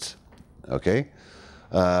market. Okay?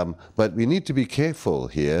 But we need to be careful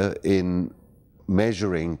here in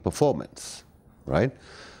measuring performance, right?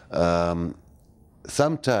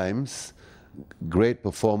 Sometimes great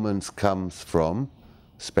performance comes from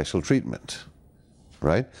special treatment,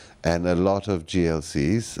 right? And a lot of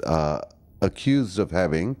GLCs are accused of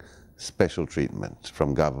having special treatment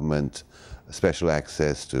from government, special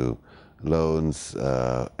access to loans,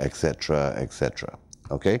 etc., etc.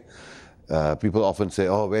 Okay? People often say,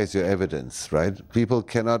 oh, where's your evidence, right? People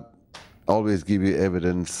cannot always give you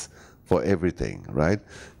evidence for everything, right?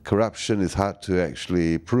 Corruption is hard to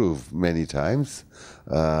actually prove many times,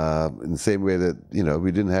 in the same way that, you know,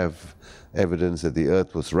 we didn't have evidence that the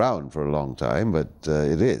earth was round for a long time, but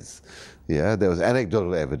it is. Yeah, there was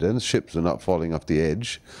anecdotal evidence, ships were not falling off the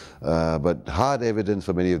edge, but hard evidence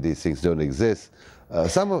for many of these things don't exist.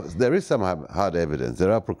 There is some hard evidence.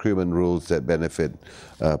 There are procurement rules that benefit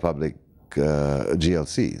public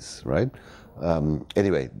GLCs, right?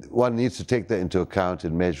 Anyway, one needs to take that into account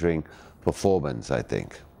in measuring performance, I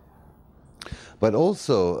think. But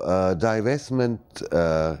also, divestment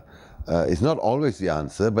is not always the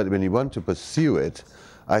answer, but when you want to pursue it,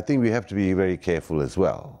 I think we have to be very careful as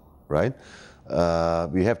well, right?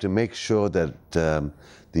 We have to make sure that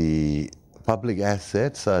the public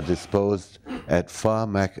assets are disposed at fair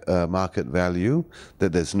market value,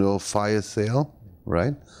 that there's no fire sale,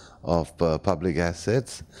 right, of public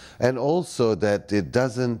assets, and also that it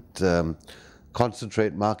doesn't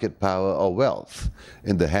concentrate market power or wealth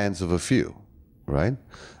in the hands of a few, right?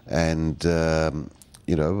 And,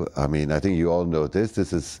 you know, I mean, I think you all know this.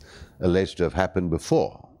 This is alleged to have happened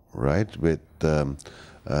before, right? With there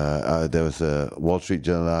was a Wall Street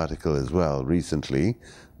Journal article as well recently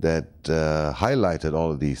that highlighted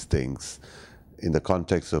all of these things in the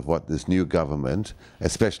context of what this new government,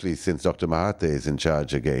 especially since Dr. Mahathir is in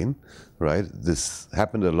charge again, right? This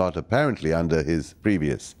happened a lot apparently under his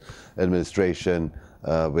previous administration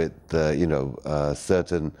with, you know,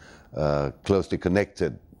 certain closely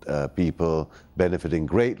connected people benefiting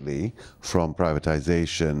greatly from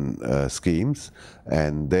privatization schemes,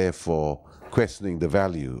 and therefore questioning the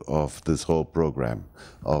value of this whole program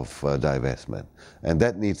of divestment. And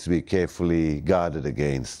that needs to be carefully guarded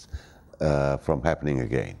against from happening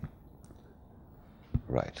again.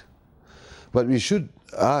 Right. But we should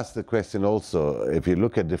ask the question also, if you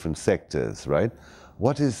look at different sectors, right?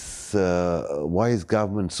 Why is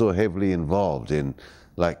government so heavily involved in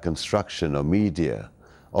like construction or media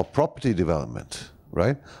or property development,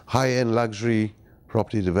 right? High-end luxury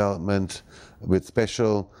property development with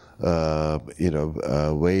special waivers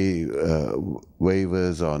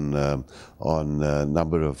on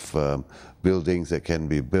number of buildings that can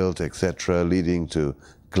be built, etc., leading to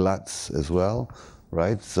gluts as well,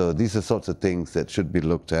 right? So these are sorts of things that should be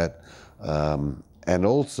looked at, and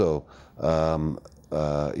also,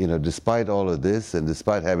 you know, despite all of this and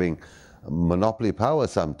despite having monopoly power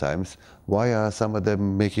sometimes, why are some of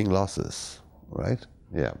them making losses, right?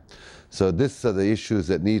 Yeah. So these are the issues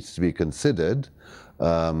that needs to be considered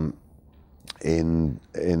in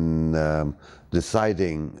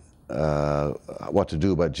deciding what to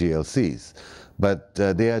do about GLCs. But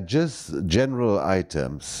they are just general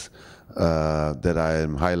items that I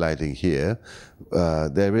am highlighting here.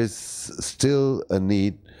 There is still a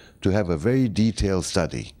need to have a very detailed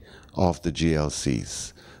study of the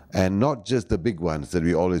GLCs, and not just the big ones that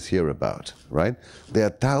we always hear about, right? There are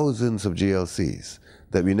thousands of GLCs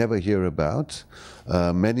that we never hear about.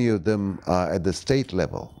 Many of them are at the state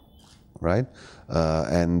level, right?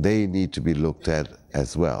 And they need to be looked at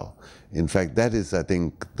as well. In fact, that is, I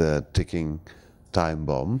think, the ticking time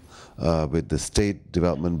bomb with the state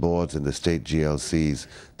development boards and the state GLCs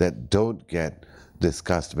that don't get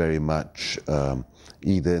discussed very much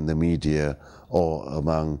either in the media or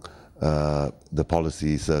among the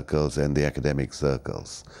policy circles and the academic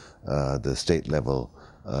circles, the state level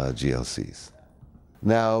GLCs.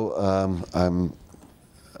 Now, I'm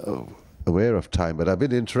aware of time, but I've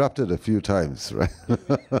been interrupted a few times, right?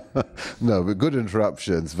 No, but good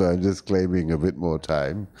interruptions, but I'm just claiming a bit more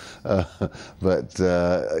time. But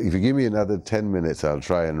if you give me another 10 minutes, I'll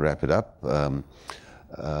try and wrap it up.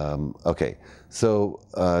 Okay, so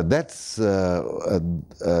that's the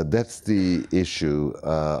issue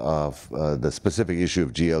of the specific issue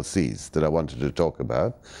of GLCs that I wanted to talk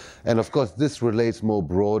about. And of course, this relates more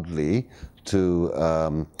broadly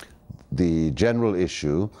to the general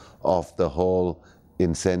issue of the whole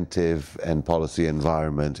incentive and policy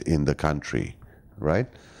environment in the country, right?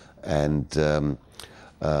 And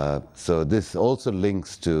so this also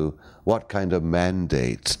links to what kind of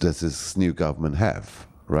mandate does this new government have,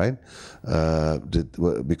 right?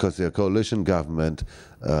 Because they're a coalition government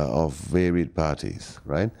of varied parties,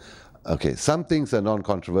 right? Okay, some things are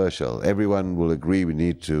non-controversial. Everyone will agree we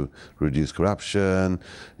need to reduce corruption,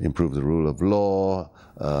 improve the rule of law,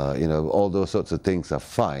 you know, all those sorts of things are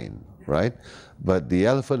fine, right? But the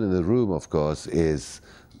elephant in the room, of course, is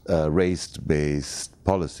race-based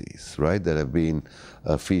policies, right, that have been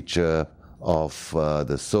a feature of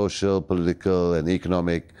the social, political, and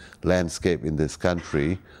economic landscape in this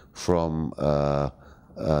country from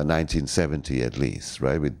 1970 at least,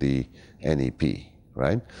 right, with the NEP,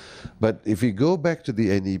 right? But if you go back to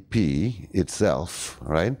the NEP itself,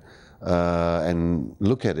 right, and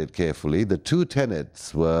look at it carefully, the two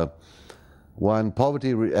tenets were, one, poverty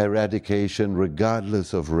eradication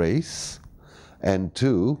regardless of race, and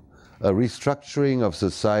two, a restructuring of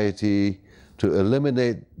society to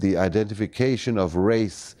eliminate the identification of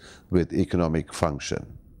race with economic function,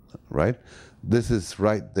 right? This is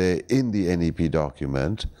right there in the NEP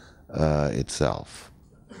document itself.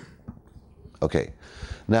 Okay,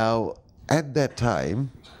 now at that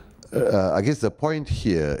time, I guess the point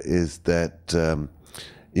here is that,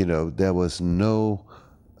 you know, there was no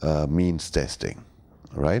means testing,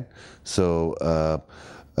 right? So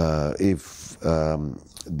if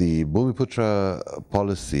the Bumiputra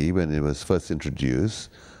policy, when it was first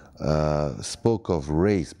introduced, spoke of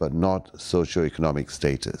race but not socioeconomic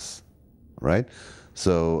status, right?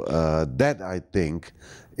 So that, I think,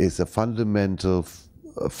 is a fundamental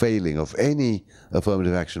failing of any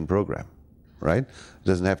affirmative action program, right? It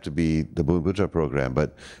doesn't have to be the Bumiputra program,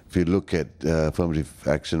 but if you look at affirmative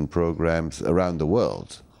action programs around the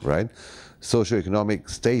world, right, socioeconomic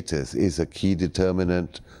status is a key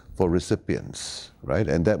determinant for recipients, right?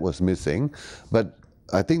 And that was missing. But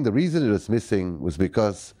I think the reason it was missing was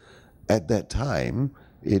because at that time,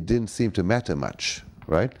 it didn't seem to matter much,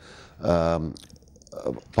 right?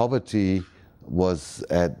 Poverty was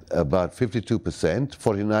at about 52%,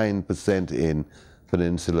 49% in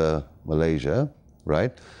peninsular Malaysia,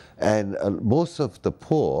 right? And most of the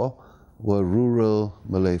poor were rural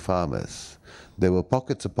Malay farmers. There were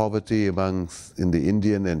pockets of poverty in the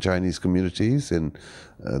Indian and Chinese communities, in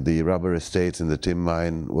the rubber estates and the tin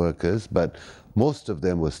mine workers, but most of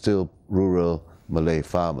them were still rural Malay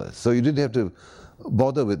farmers. So you didn't have to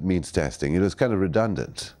bother with means testing. It was kind of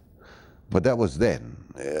redundant. But that was then,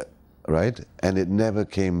 right? And it never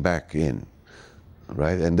came back in,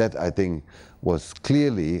 right? And that, I think, was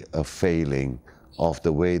clearly a failing of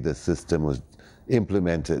the way the system was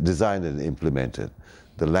implemented, designed and implemented,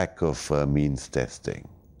 the lack of means testing,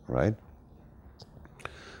 right?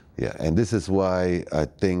 Yeah, and this is why I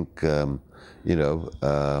think, you know,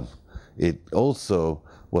 it also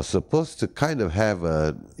was supposed to kind of have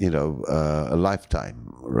a, you know, a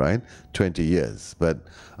lifetime, right? 20 years. But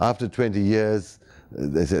after 20 years,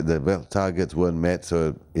 they said the targets weren't met,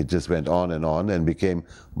 so it just went on and became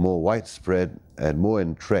more widespread and more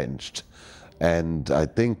entrenched. And I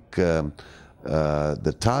think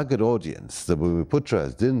the target audience, the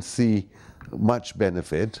Bumiputras, didn't see much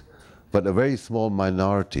benefit, but a very small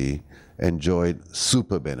minority enjoyed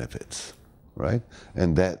super benefits, right?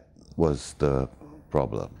 And that was the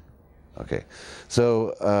problem. Okay,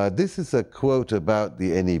 so this is a quote about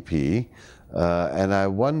the NEP, and I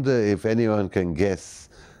wonder if anyone can guess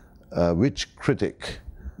which critic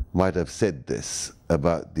might have said this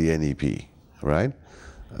about the NEP, right?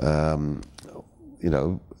 You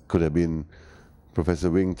know, could have been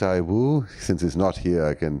Professor Wing Tai Wu. Since he's not here,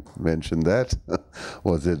 I can mention that.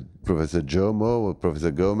 Was it Professor Jomo or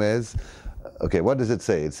Professor Gomez? Okay, what does it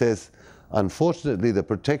say? It says, unfortunately, the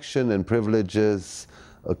protection and privileges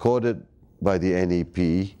accorded by the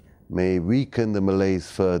NEP may weaken the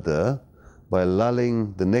Malays further by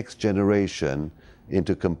lulling the next generation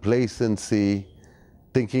into complacency,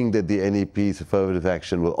 thinking that the NEP's affirmative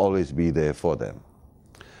action will always be there for them.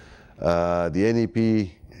 The NEP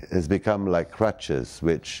has become like crutches,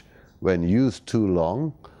 which, when used too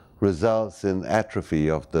long, results in atrophy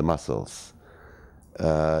of the muscles.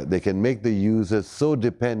 They can make the users so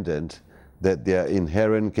dependent that their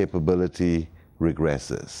inherent capability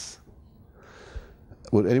regresses.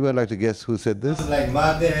 Would anyone like to guess who said this? Like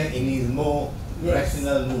Mahathir in his more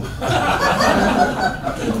rational mood.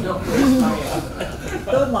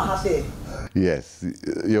 Don't Mahathir. Yes,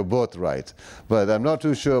 you're both right. But I'm not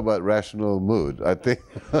too sure about rational mood. I think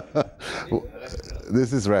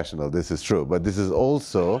this is rational, this is true. But this is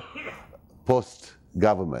also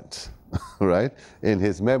post-government, right? In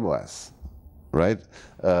his memoirs, right?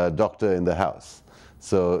 Doctor in the House.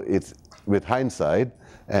 So it's with hindsight,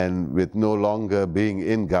 and with no longer being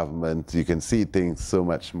in government, you can see things so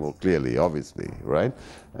much more clearly, obviously, right?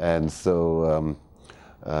 And so,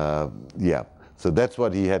 yeah, so that's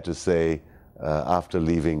what he had to say after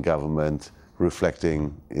leaving government,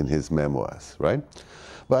 reflecting in his memoirs, right?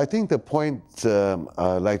 But I think the point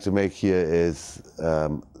I'd like to make here is,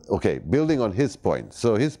 okay, building on his point.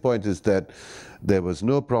 So his point is that there was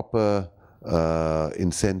no proper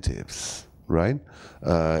incentives, right?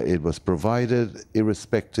 It was provided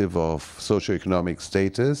irrespective of socioeconomic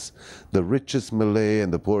status. The richest Malay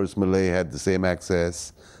and the poorest Malay had the same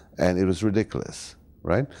access, and it was ridiculous,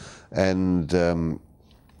 right? And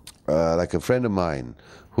like a friend of mine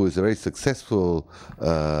who is a very successful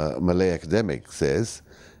Malay academic says,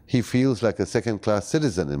 he feels like a second-class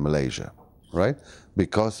citizen in Malaysia, right?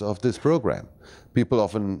 Because of this program. People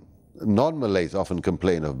often, non-Malays often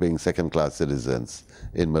complain of being second-class citizens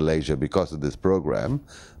in Malaysia because of this program.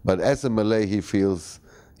 But as a Malay, he feels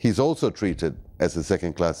he's also treated as a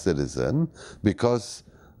second-class citizen because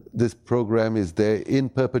this program is there in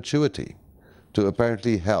perpetuity to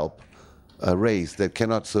apparently help a race that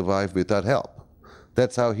cannot survive without help.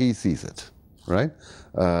 That's how he sees it, right?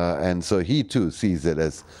 And so he too sees it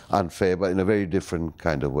as unfair, but in a very different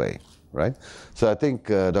kind of way, right? So I think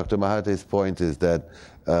Dr. Mahathir's point is that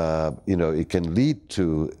you know, it can lead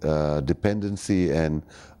to dependency and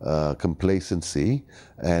complacency,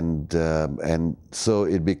 and so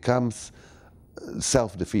it becomes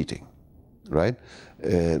self-defeating, right?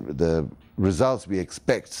 The results we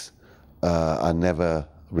expect are never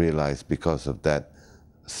realized because of that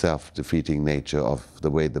self-defeating nature of the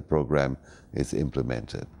way the program is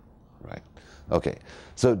implemented, right? Okay,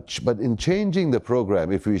 so, but in changing the program,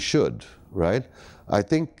 if we should, right, I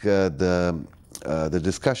think the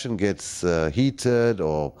discussion gets heated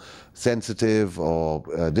or sensitive or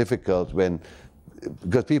difficult when,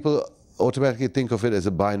 because people automatically think of it as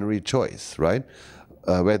a binary choice, right?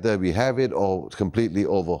 Whether we have it or completely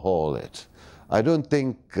overhaul it. I don't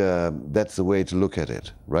think that's the way to look at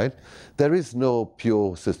it, right? There is no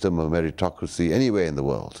pure system of meritocracy anywhere in the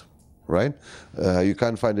world, right? You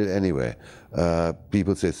can't find it anywhere.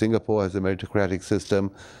 People say Singapore has a meritocratic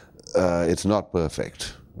system. It's not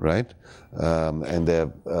perfect, right? And there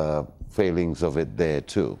are failings of it there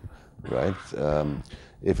too, right?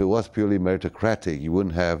 If it was purely meritocratic, you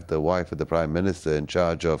wouldn't have the wife of the Prime Minister in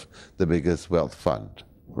charge of the biggest wealth fund,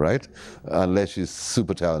 right? Unless she's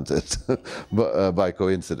super talented by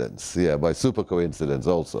coincidence, yeah, by super coincidence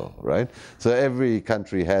also, right? So every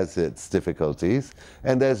country has its difficulties,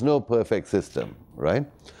 and there's no perfect system, right?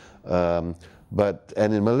 And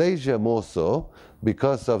in Malaysia more so,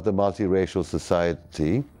 because of the multiracial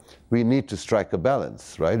society, we need to strike a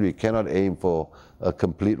balance, right? We cannot aim for a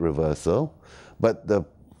complete reversal, but the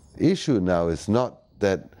issue now is not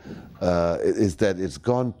that, is that it's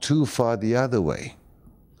gone too far the other way,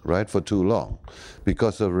 right, for too long,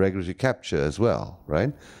 because of regulatory capture as well,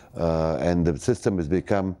 right? And the system has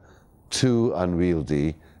become too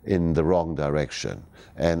unwieldy in the wrong direction.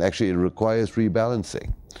 And actually it requires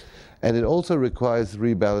rebalancing. And it also requires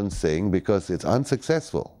rebalancing because it's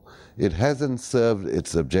unsuccessful. It hasn't served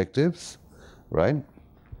its objectives, right?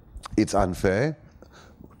 It's unfair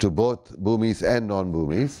to both Bhumis and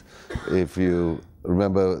non-Bhumis. If you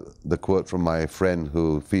remember the quote from my friend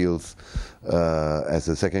who feels as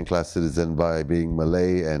a second-class citizen by being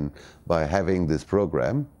Malay and by having this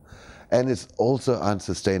program, and it's also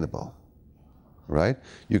unsustainable, right?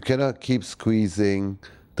 You cannot keep squeezing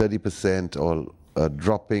 30% or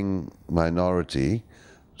dropping minority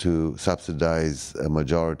to subsidize a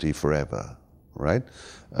majority forever, right?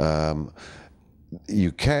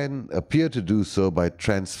 You can appear to do so by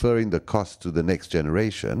transferring the cost to the next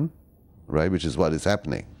generation, right, which is what is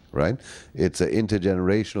happening, right? It's an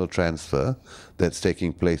intergenerational transfer that's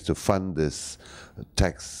taking place to fund this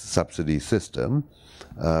tax subsidy system,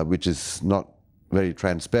 which is not very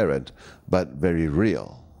transparent, but very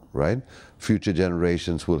real, right? Future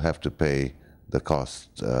generations will have to pay the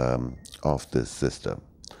cost of this system.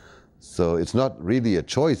 So it's not really a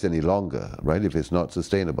choice any longer, right, if it's not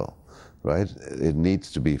sustainable, right? It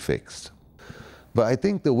needs to be fixed. But I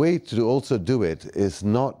think the way to also do it is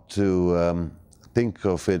not to think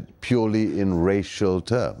of it purely in racial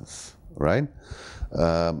terms, right?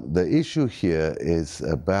 The issue here is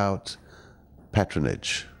about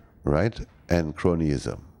patronage, right, and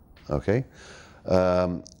cronyism, okay?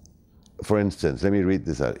 For instance, let me read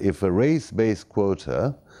this out. If a race-based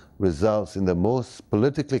quota results in the most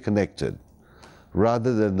politically connected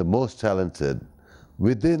rather than the most talented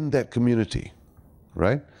within that community,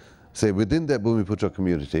 right? Say within that Bumiputra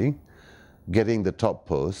community, getting the top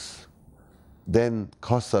posts, then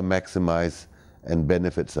costs are maximized and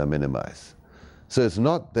benefits are minimized. So it's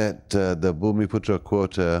not that the Bumiputra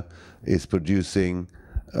quota is producing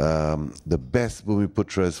the best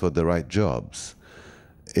Bumiputras for the right jobs.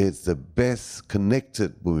 It's the best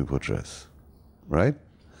connected Bumiputras, right?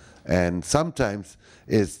 And sometimes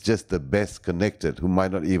it's just the best connected who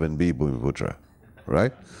might not even be Bumiputra,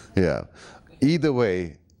 right? Yeah. Either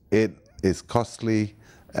way, it is costly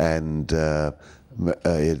and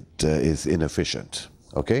it is inefficient,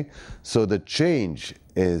 okay? So the change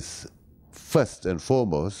is first and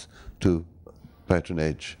foremost to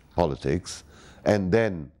patronage politics and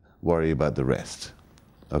then worry about the rest,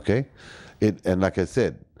 okay? And like I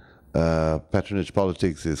said, patronage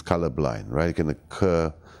politics is colorblind, right? It can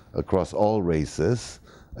occur across all races,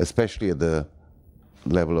 especially at the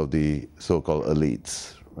level of the so-called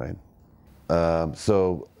elites, right?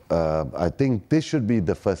 I think this should be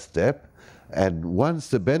the first step. And once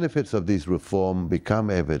the benefits of this reform become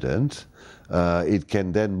evident, it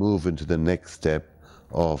can then move into the next step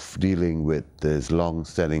of dealing with this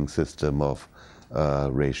long-standing system of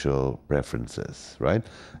racial preferences, right?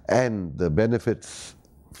 And the benefits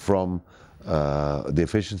from the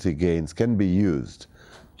efficiency gains can be used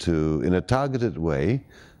to, in a targeted way,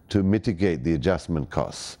 to mitigate the adjustment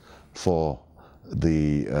costs for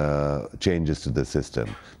the changes to the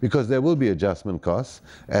system. Because there will be adjustment costs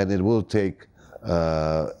and it will take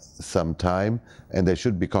some time and there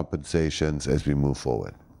should be compensations as we move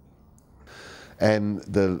forward. And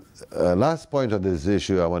the last point on this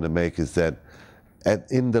issue I want to make is that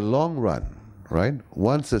in the long run, right,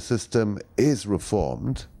 once the system is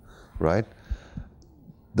reformed, right,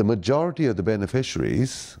 the majority of the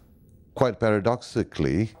beneficiaries, quite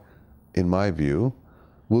paradoxically, in my view,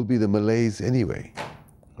 will be the Malays anyway,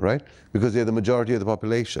 right? Because they're the majority of the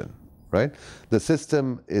population, right? The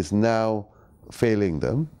system is now failing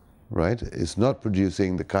them, right? It's not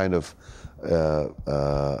producing the kind of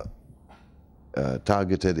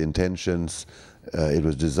targeted intentions it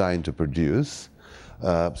was designed to produce.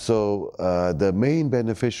 So the main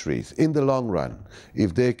beneficiaries, in the long run,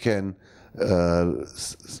 if they can,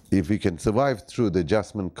 if we can survive through the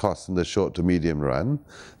adjustment costs in the short to medium run,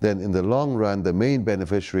 then in the long run, the main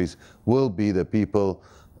beneficiaries will be the people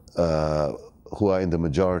who are in the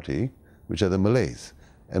majority, which are the Malays.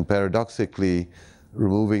 And paradoxically,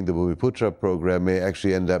 removing the Bumiputra program may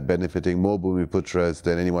actually end up benefiting more Bumiputras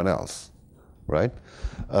than anyone else, right?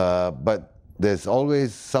 But there's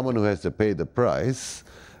always someone who has to pay the price,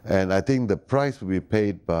 and I think the price will be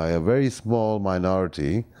paid by a very small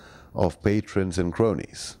minority of patrons and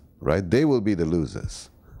cronies, right? They will be the losers,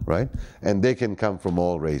 right? And they can come from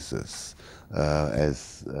all races,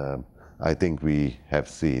 as I think we have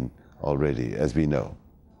seen already, as we know.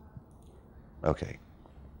 Okay.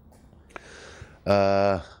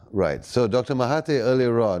 Right, so Dr. Mahathir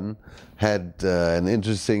earlier on had an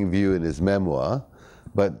interesting view in his memoir,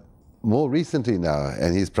 but more recently now,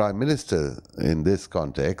 and he's Prime Minister in this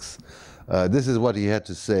context, this is what he had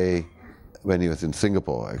to say when he was in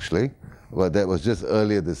Singapore, actually. Well, that was just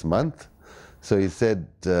earlier this month. So he said,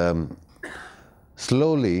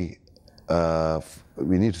 slowly,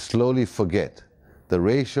 we need to slowly forget the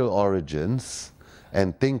racial origins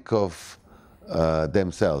and think of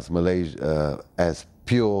themselves, Malaysia, as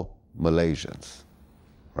pure Malaysians,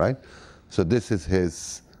 right? So this is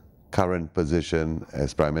his current position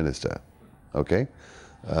as Prime Minister, okay?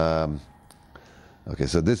 Okay,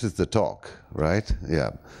 so this is the talk, right?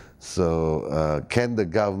 Yeah. So can the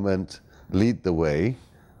government lead the way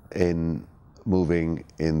in moving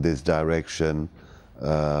in this direction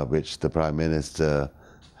which the Prime Minister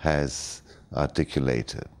has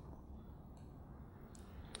articulated?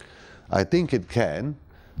 I think it can,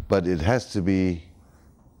 but it has to be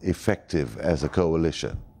effective as a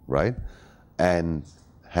coalition, right? And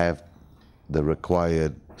have the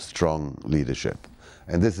required strong leadership.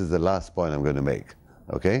 And this is the last point I'm going to make,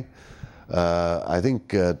 okay? I think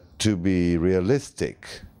to be realistic,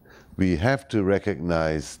 we have to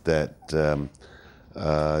recognize that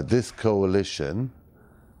this coalition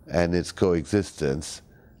and its coexistence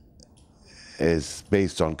is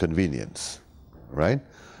based on convenience, right?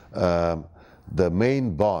 The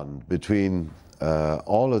main bond between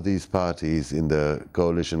all of these parties in the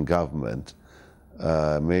coalition government,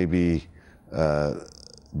 maybe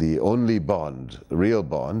the only bond, real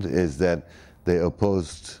bond, is that they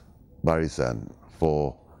opposed Barisan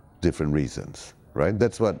for different reasons, right?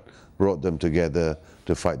 That's what brought them together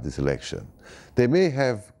to fight this election. They may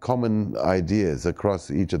have common ideas across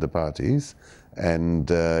each of the parties, and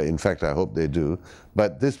in fact I hope they do,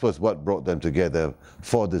 but this was what brought them together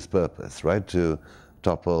for this purpose, right? To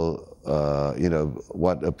topple you know,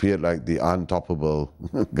 what appeared like the untoppable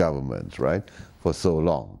government, right, for so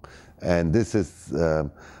long. And this is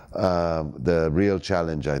the real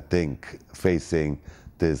challenge, I think, facing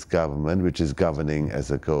this government, which is governing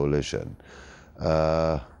as a coalition.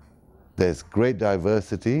 There's great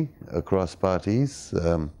diversity across parties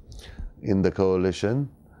in the coalition.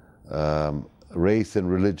 Race and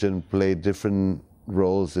religion play different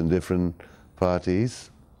roles in different parties.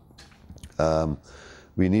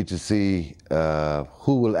 We need to see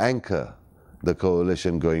who will anchor the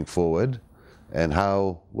coalition going forward, and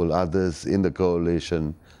how will others in the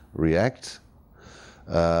coalition react.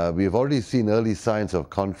 We've already seen early signs of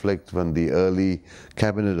conflict from the early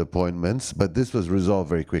cabinet appointments, but this was resolved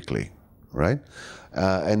very quickly, right?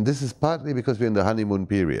 And this is partly because we're in the honeymoon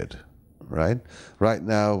period, right? Right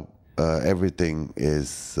now, everything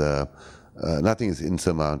is, nothing is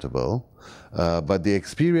insurmountable. But the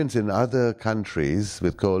experience in other countries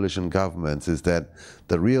with coalition governments is that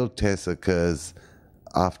the real test occurs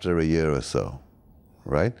after a year or so,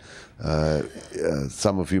 right?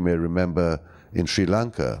 Some of you may remember in Sri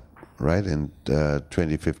Lanka, right, in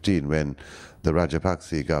 2015, when the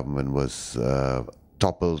Rajapaksa government was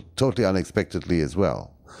toppled totally unexpectedly as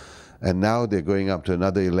well. And now they're going up to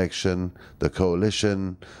another election, the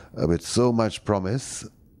coalition, with so much promise,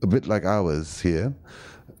 a bit like ours here,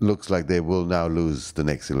 looks like they will now lose the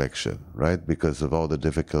next election, right, because of all the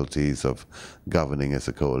difficulties of governing as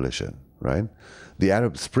a coalition, right? The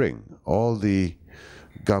Arab Spring, all the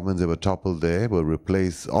governments that were toppled there were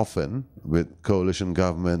replaced often with coalition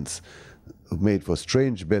governments made for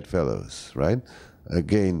strange bedfellows, right?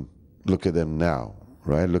 Again, look at them now,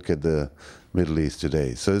 right? Look at the Middle East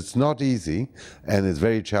today. So it's not easy, and it's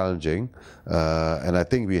very challenging, and I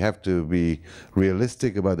think we have to be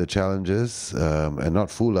realistic about the challenges and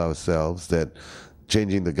not fool ourselves that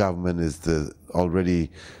changing the government is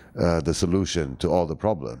already the solution to all the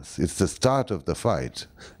problems. It's the start of the fight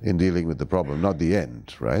in dealing with the problem, not the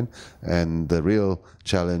end, right? And the real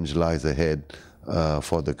challenge lies ahead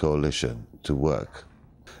for the coalition to work.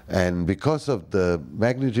 And because of the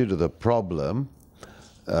magnitude of the problem,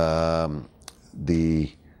 the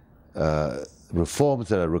reforms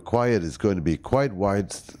that are required is going to be quite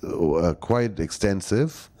wide, quite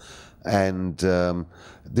extensive, and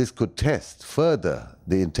this could test further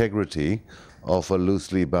the integrity of a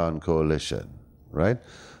loosely bound coalition, right?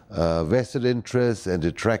 Vested interests and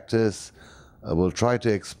detractors will try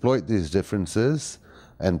to exploit these differences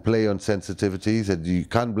and play on sensitivities, and you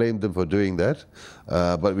can't blame them for doing that,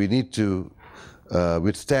 but we need to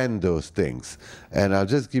withstand those things. And I'll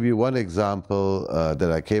just give you one example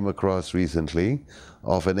that I came across recently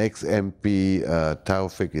of an ex-MP,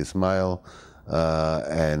 Taufik Ismail,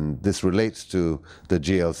 and this relates to the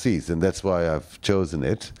GLCs, and that's why I've chosen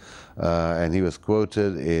it. And he was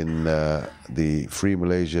quoted in the Free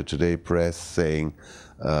Malaysia Today press saying,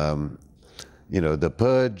 you know, the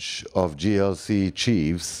purge of GLC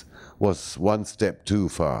chiefs was one step too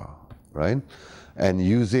far, right? And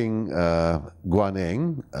using Guan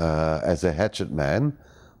Eng as a hatchet man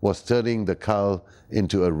was turning the cull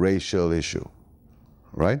into a racial issue,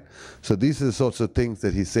 right? So these are the sorts of things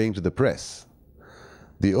that he's saying to the press.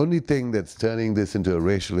 The only thing that's turning this into a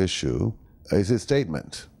racial issue is his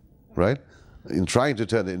statement, right? In trying to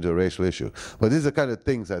turn it into a racial issue. But these are the kind of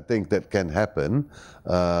things I think that can happen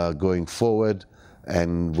going forward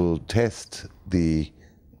and will test the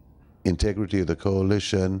integrity of the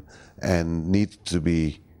coalition, and they need to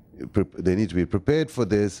be prepared for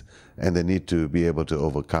this, and they need to be able to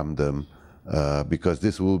overcome them because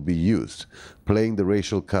this will be used. Playing the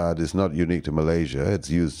racial card is not unique to Malaysia, it's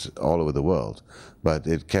used all over the world, but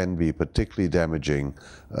it can be particularly damaging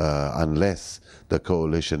unless the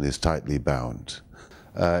coalition is tightly bound.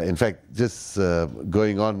 In fact, just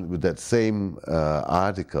going on with that same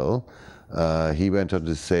article, he went on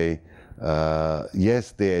to say,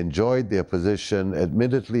 yes, they enjoyed their position,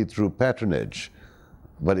 admittedly through patronage,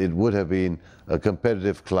 but it would have been a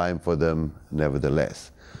competitive climb for them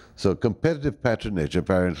nevertheless. So competitive patronage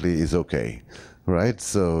apparently is okay, right?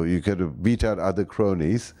 So you got to beat out other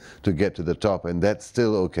cronies to get to the top, and that's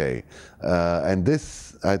still okay. And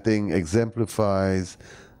this, I think, exemplifies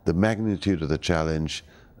the magnitude of the challenge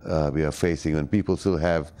we are facing when people still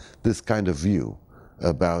have this kind of view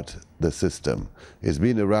about the system. It's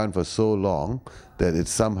been around for so long that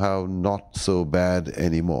it's somehow not so bad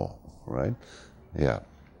anymore, right? Yeah.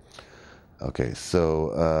 Okay,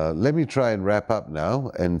 so let me try and wrap up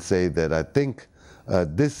now and say that I think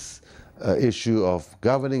this issue of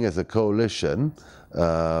governing as a coalition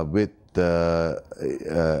with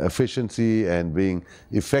efficiency and being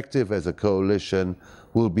effective as a coalition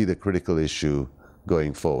will be the critical issue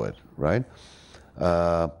going forward, right?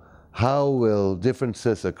 How will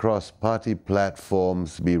differences across party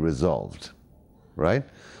platforms be resolved, right?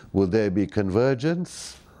 Will there be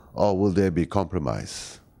convergence or will there be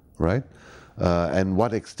compromise, right? And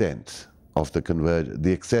what extent of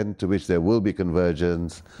the extent to which there will be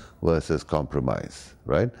convergence versus compromise,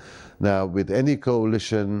 right? Now, with any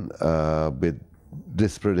coalition with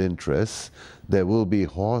disparate interests, there will be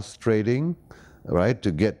horse trading, right,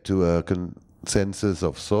 to get to a consensus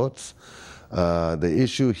of sorts. The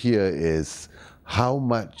issue here is how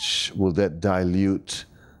much will that dilute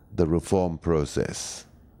the reform process,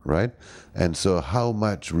 right? And so how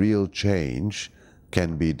much real change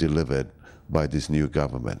can be delivered by this new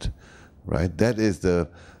government, right? That is the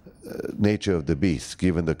nature of the beast,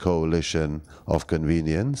 given the coalition of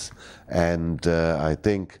convenience. And I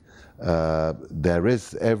think there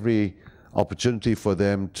is every opportunity for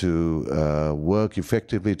them to work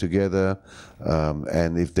effectively together,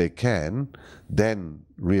 and if they can, then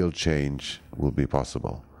real change will be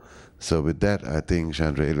possible. So with that, I think,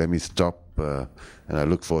 Chandra, let me stop, and I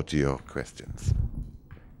look forward to your questions.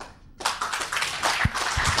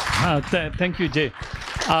 Thank you, Jay.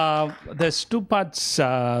 There's two parts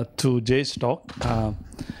to Jay's talk.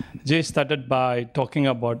 Jay started by talking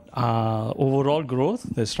about overall growth,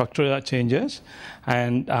 the structural changes,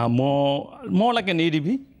 and more like an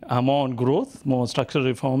ADB, more on growth, more structural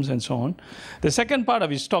reforms, and so on. The second part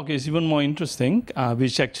of his talk is even more interesting,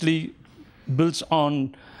 which actually builds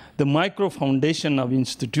on the micro foundation of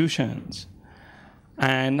institutions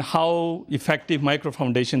and how effective micro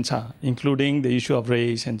foundations are, including the issue of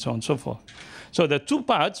race and so on and so forth. So there are two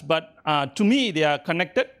parts, but to me, they are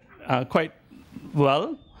connected quite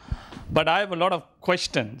well. But I have a lot of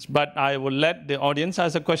questions, but I will let the audience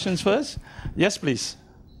ask the questions first. Yes, please.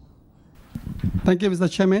 Thank you,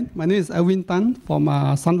 Mr. Chairman. My name is Alvin Tan from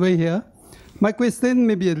Sunway here. My question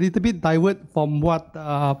may be a little bit divert from what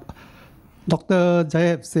Dr.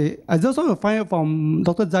 Jayant said. I just want to find out from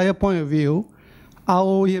Dr. Jayant's point of view,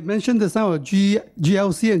 how he mentioned the sound of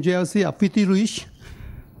GLC and JLC are pretty rich.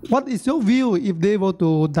 What is your view if they were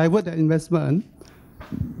to divert their investment,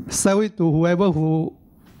 sell it to whoever who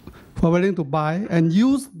are willing to buy, and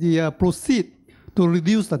use the proceed to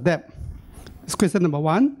reduce the debt? That's question number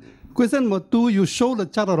one. Question number two, you show the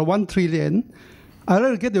chart of the 1 trillion. I'd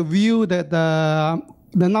like to get the view that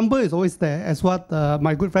the number is always there, as what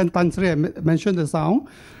my good friend Tan Sri mentioned the sound.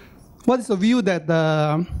 What is the view that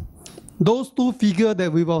those two figures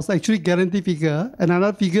that we was actually guarantee figure, and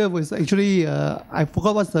another figure was actually, I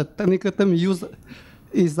forgot what's the technical term used,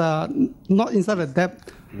 is not inside the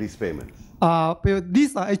debt. Lease payments.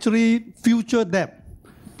 These are actually future debt.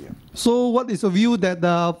 Yeah. So what is the view that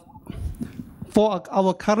for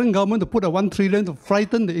our current government to put a 1 trillion to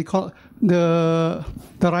frighten the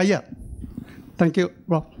riot? Thank you,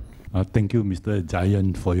 Rob. Thank you, Mr.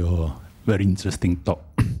 Jayant, for your very interesting talk.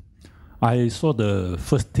 I saw the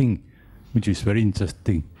first thing, which is very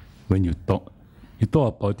interesting when you talk. You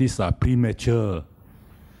talk about this premature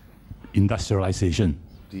industrialization,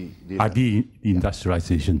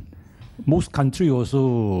 de-industrialization. Most countries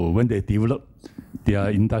also, when they develop their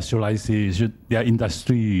industrialization, their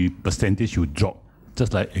industry percentage will drop,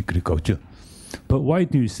 just like agriculture. But why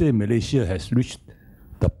do you say Malaysia has reached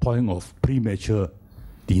the point of premature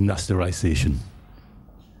deindustrialization?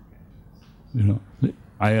 You know,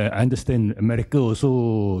 I understand America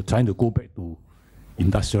also trying to go back to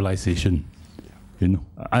industrialization. You know,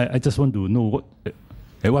 I just want to know what,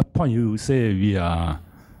 at what point you say we are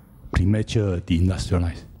premature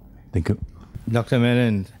deindustrialized. Thank you. Dr.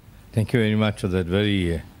 Menon, thank you very much for that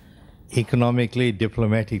very economically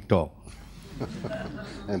diplomatic talk.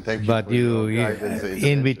 And thank you. But you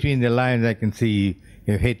in between the lines, I can see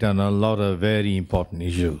you hit on a lot of very important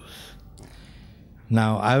issues.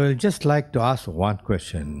 Now, I will just like to ask one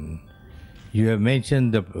question. You have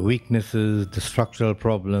mentioned the weaknesses, the structural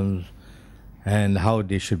problems, and how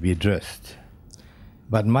they should be addressed.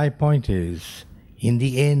 But my point is, in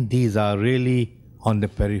the end, these are really on the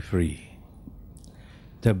periphery.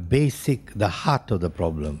 The heart of the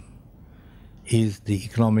problem is the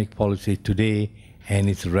economic policy today and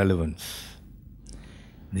its relevance.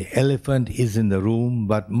 The elephant is in the room,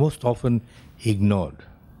 but most often ignored.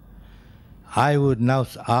 I would now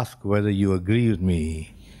ask whether you agree with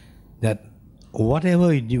me that whatever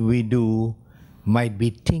we do might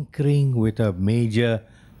be tinkering with a major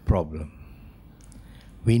problem.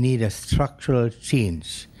 We need a structural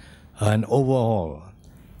change, an overhaul,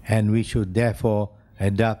 and we should therefore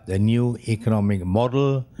adopt a new economic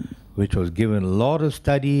model which was given a lot of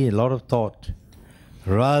study, a lot of thought,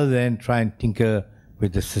 rather than try and tinker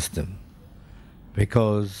with the system.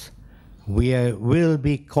 Because we will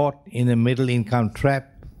be caught in a middle income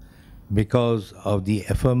trap because of the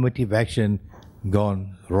affirmative action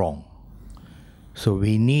gone wrong. So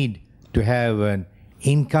we need to have an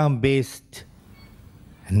income-based,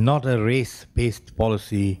 not a race-based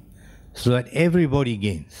policy, so that everybody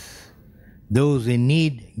gains. Those in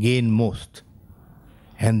need gain most,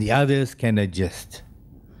 and the others can adjust.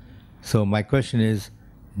 So my question is,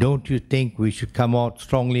 don't you think we should come out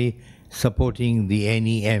strongly supporting the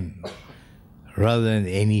NEM rather than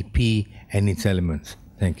the NEP and its elements?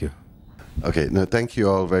 Thank you. Okay, no, thank you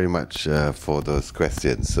all very much for those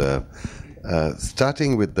questions.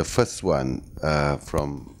 Starting with the first one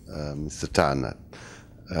from Mr. Tan.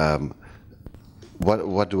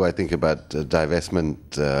 What do I think about divestment?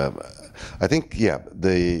 I think, yeah,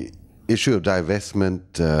 the issue of divestment,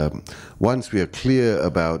 once we are clear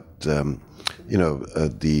about,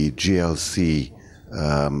 the GLC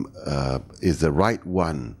is the right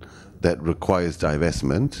one that requires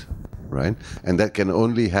divestment, right? And that can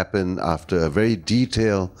only happen after a very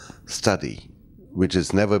detailed study, which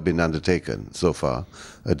has never been undertaken so far,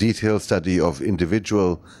 a detailed study of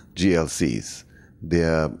individual GLCs,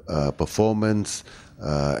 their performance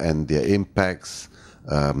and their impacts.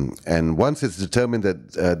 And once it's determined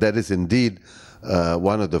that that is indeed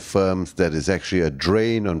one of the firms that is actually a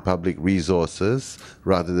drain on public resources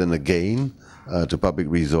rather than a gain to public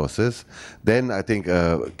resources, then I think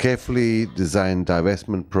a carefully designed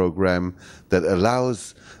divestment program that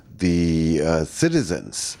allows the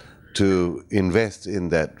citizens to invest in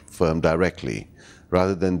that firm directly,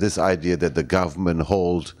 rather than this idea that the government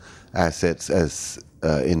hold assets as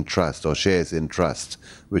in trust or shares in trust,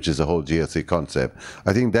 which is a whole GLC concept.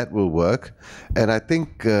 I think that will work, and I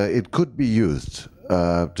think it could be used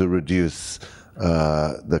to reduce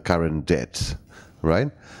the current debt, right?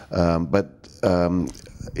 But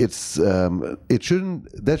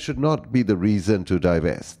that should not be the reason to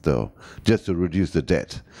divest, though, just to reduce the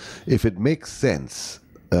debt. If it makes sense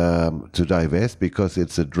to divest because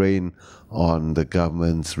it's a drain on the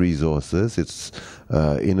government's resources, it's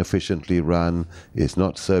inefficiently run, it's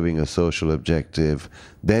not serving a social objective,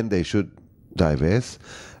 then they should divest.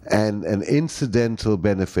 And an incidental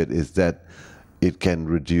benefit is that it can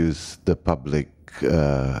reduce the public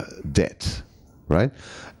debt, right?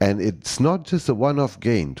 And it's not just a one-off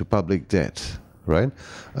gain to public debt, right?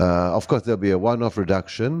 Of course, there'll be a one-off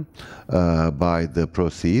reduction by the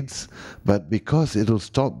proceeds, but because it'll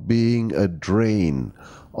stop being a drain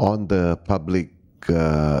on the public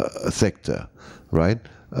sector, right?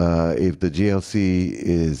 If the GLC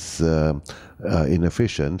is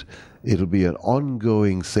inefficient, it'll be an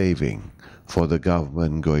ongoing saving for the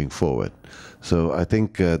government going forward. So I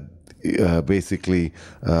think basically,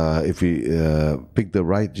 if we pick the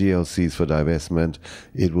right GLCs for divestment,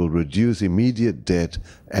 it will reduce immediate debt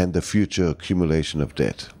and the future accumulation of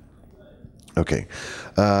debt. Okay,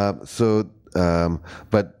 but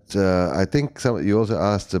I think you also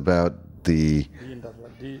asked about the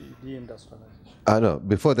deindustrialization. No,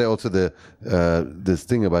 before that also this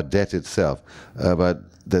thing about debt itself, but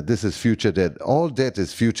that this is future debt. All debt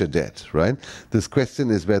is future debt, right? This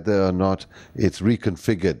question is whether or not it's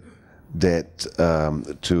reconfigured debt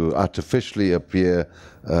to artificially appear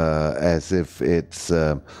as if it's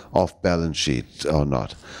off balance sheet or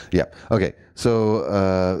not. Yeah, okay.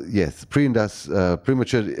 So yes, premature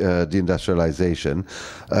deindustrialization.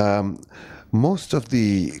 Most of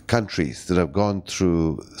the countries that have gone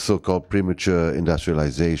through so-called premature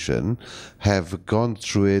industrialization have gone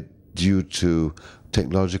through it due to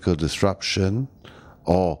technological disruption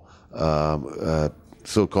or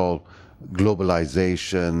so-called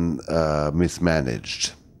globalization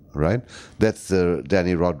mismanaged, right? That's the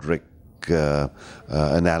Danny Roderick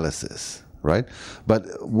analysis, right?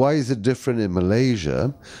 But why is it different in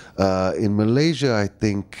Malaysia? In Malaysia, I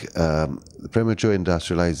think premature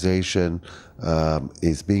industrialization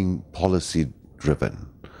is being policy-driven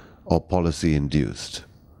or policy-induced,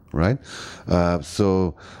 right?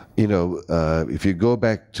 So, if you go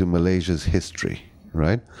back to Malaysia's history,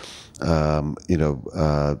 right?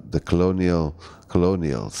 The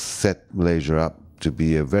colonials set Malaysia up to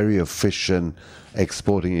be a very efficient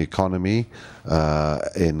exporting economy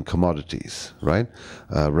in commodities, right?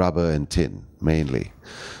 Rubber and tin, mainly.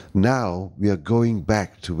 Now we are going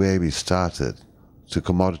back to where we started, to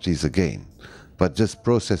commodities again, but just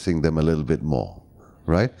processing them a little bit more,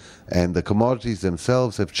 right? And the commodities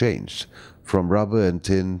themselves have changed from rubber and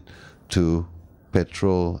tin to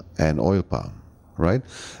petrol and oil palm, right?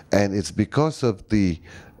 And it's because of the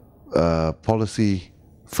policy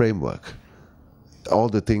framework, all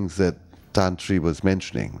the things that Tan Sri was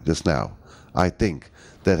mentioning just now, I think,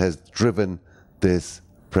 that has driven this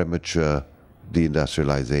premature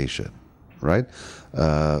deindustrialization, right?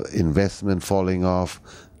 Investment falling off,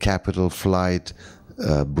 capital flight,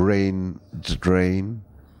 brain drain,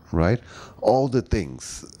 right? All the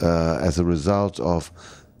things as a result of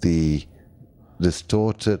the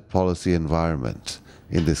distorted policy environment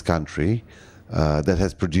in this country that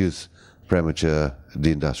has produced premature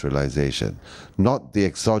deindustrialization, not the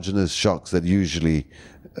exogenous shocks that usually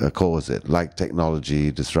cause it, like technology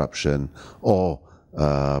disruption or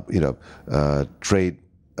trade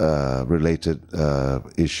related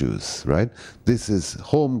issues, right? This is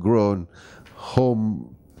homegrown,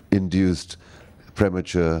 home-induced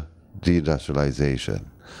premature deindustrialization.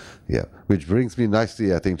 Yeah, which brings me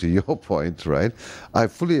nicely, I think, to your point, right? I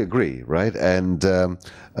fully agree, right? And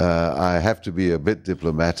I have to be a bit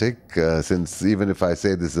diplomatic, since even if I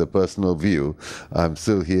say this is a personal view, I'm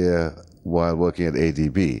still here while working at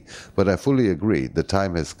ADB. But I fully agree, the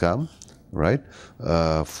time has come, right,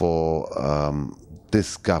 for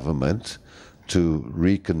this government to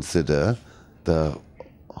reconsider the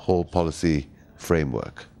whole policy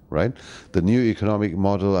framework, right? The new economic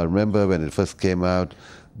model, I remember when it first came out,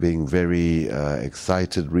 being very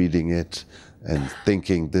excited reading it and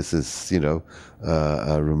thinking this is,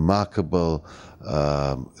 a remarkable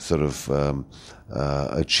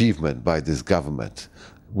achievement by this government.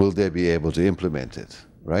 Will they be able to implement it,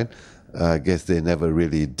 right? I guess they never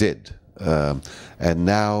really did. And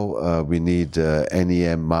now we need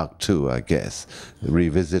NEM Mark II, I guess,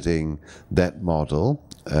 revisiting that model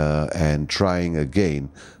and trying again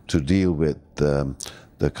to deal with the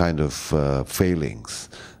kind of failings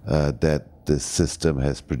that this system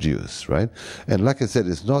has produced, right? And like I said,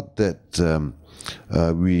 it's not that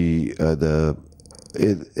we're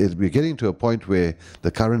getting to a point where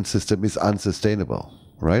the current system is unsustainable,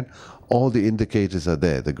 right? All the indicators are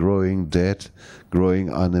there, the growing debt,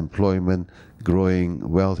 growing unemployment, growing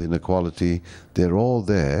wealth inequality, they're all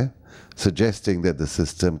there, suggesting that the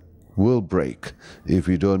system will break if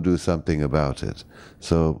we don't do something about it.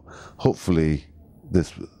 So hopefully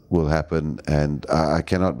this will happen, and I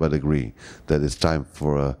cannot but agree that it's time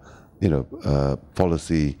for a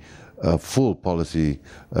full policy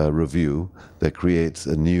review that creates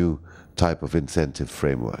a new type of incentive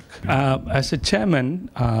framework. As a chairman,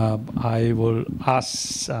 I will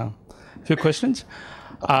ask a few questions.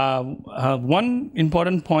 One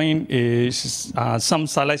important point is some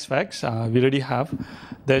stylized facts we already have.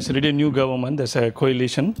 There's already a new government, there's a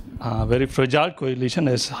coalition, a very fragile coalition,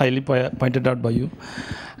 as highly pointed out by you.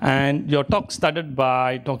 And your talk started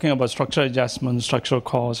by talking about structural adjustments, structural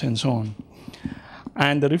costs, and so on.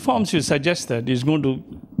 And the reforms you suggested is going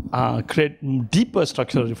to create deeper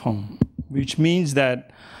structural reform, which means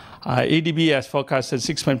that ADB has forecasted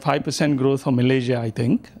 6.5% growth for Malaysia, I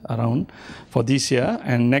think, around for this year.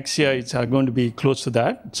 And next year, it's going to be close to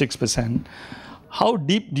that, 6%. How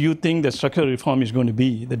deep do you think the structural reform is going to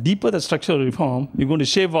be? The deeper the structural reform, you're going to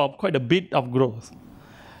shave off quite a bit of growth.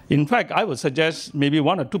 In fact, I would suggest maybe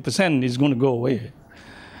 1 or 2% is going to go away.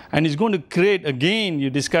 And it's going to create, again, you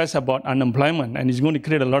discuss about unemployment, and it's going to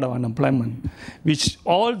create a lot of unemployment, which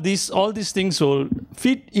all these things will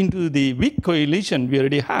fit into the weak coalition we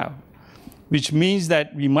already have, which means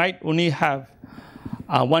that we might only have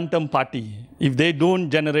a one-term party if they don't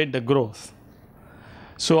generate the growth.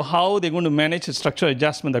 So how they're going to manage the structural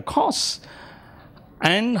adjustment, the costs,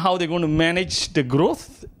 and how they're going to manage the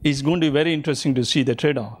growth is going to be very interesting to see the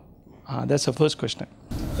trade-off. That's the first question.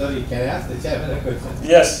 Sorry, can I ask the chairman a question?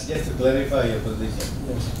 Yes. Just to clarify your position.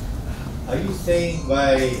 Yes. Are you saying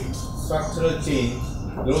by structural change,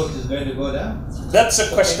 growth is going to go down? That's a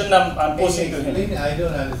question I'm posing to him. I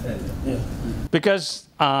don't understand that. Yeah. Because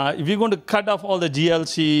if you're going to cut off all the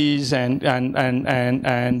GLCs and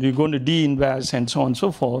you're going to de-invest and so on and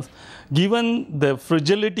so forth, given the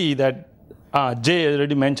fragility that Jay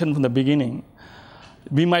already mentioned from the beginning,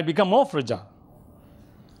 we might become more fragile.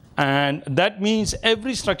 And that means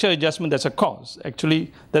every structural adjustment, that's a cost.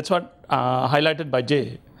 Actually, that's what highlighted by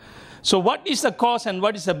Jay. So what is the cost and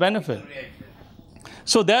what is the benefit?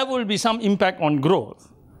 So there will be some impact on growth,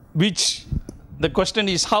 which the question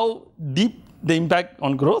is how deep the impact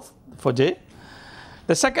on growth for Jay.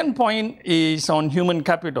 The second point is on human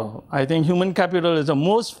capital. I think human capital is the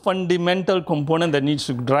most fundamental component that needs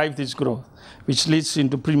to drive this growth, which leads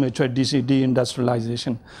into premature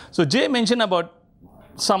deindustrialization. So Jay mentioned about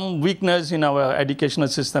some weakness in our educational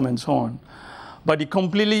system and so on. But he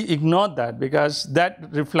completely ignored that because that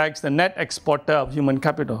reflects the net exporter of human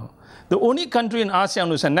capital. The only country in ASEAN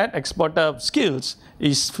who's a net exporter of skills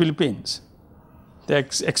is Philippines. They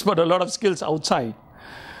export a lot of skills outside.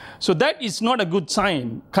 So that is not a good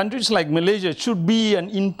sign. Countries like Malaysia should be an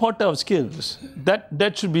importer of skills.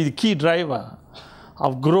 That should be the key driver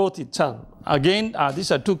of growth itself. Again,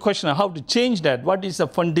 these are two questions: how to change that. What is the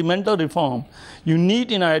fundamental reform you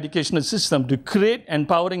need in our educational system to create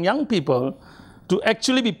empowering young people to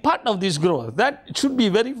actually be part of this growth? That should be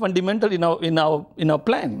very fundamental in our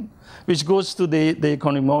plan, which goes to the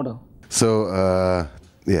economic model. So,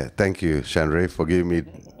 yeah, thank you, Chandra, for giving me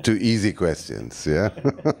two easy questions. Yeah,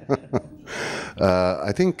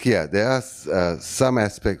 I think there are some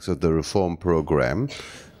aspects of the reform program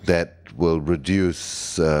that will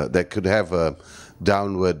reduce, that could have a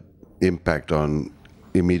downward impact on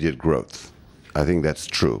immediate growth. I think that's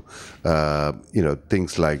true.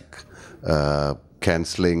 Things like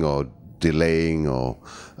cancelling or delaying or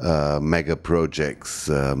mega projects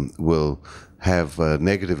will have a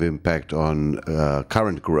negative impact on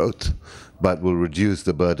current growth, but will reduce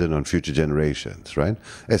the burden on future generations, right?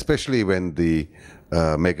 Especially when the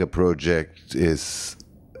mega project is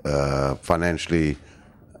financially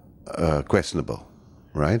questionable,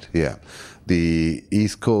 right? Yeah. The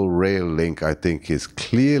East Coast Rail link, I think, is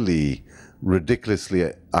clearly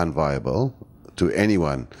ridiculously unviable to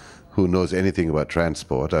anyone who knows anything about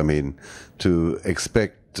transport. I mean, to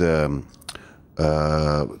expect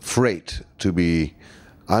freight to be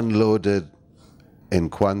unloaded in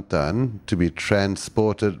Kuantan to be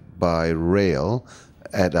transported by rail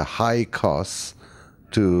at a high cost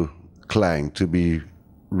to Klang to be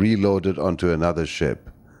reloaded onto another ship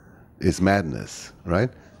is madness, right?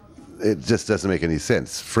 It just doesn't make any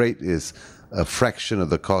sense. Freight is a fraction of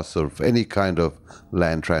the cost of any kind of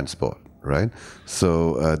land transport, right?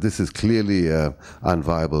 So this is clearly an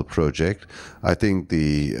unviable project. I think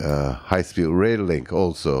the high-speed rail link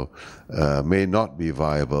also may not be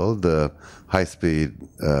viable. The high-speed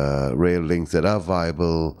rail links that are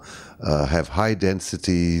viable have high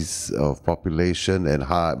densities of population and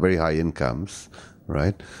very high incomes,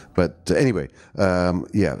 right? But anyway,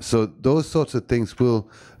 so those sorts of things will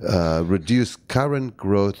reduce current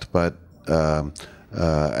growth, but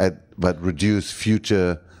reduce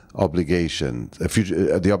future obligations,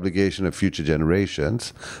 the obligation of future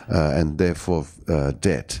generations, and therefore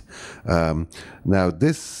debt. Now,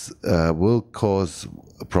 this will cause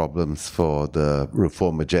problems for the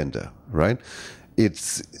reform agenda, right?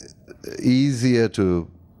 It's easier to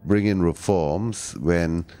bring in reforms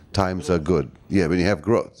when times are good. Yeah, when you have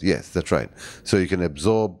growth. Yes, that's right. So you can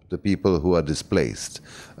absorb the people who are displaced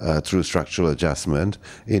through structural adjustment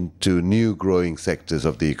into new growing sectors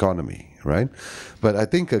of the economy, right? But I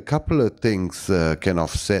think a couple of things can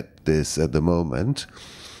offset this at the moment.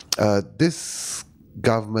 This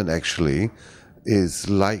government actually is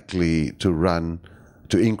likely to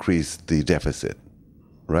increase the deficit,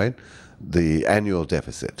 right? The annual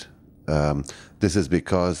deficit. This is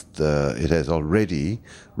because it has already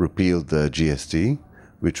repealed the GST,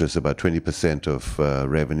 which was about 20% of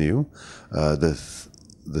revenue.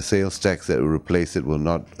 The sales tax that will replace it will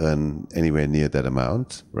not earn anywhere near that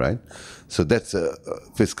amount, right? So that's a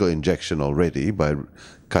fiscal injection already by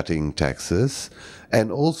cutting taxes.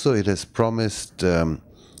 And also it has promised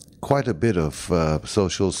quite a bit of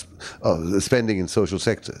social spending in social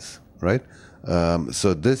sectors, right?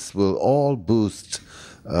 So this will all boost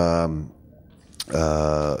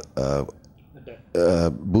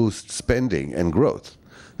boost spending and growth.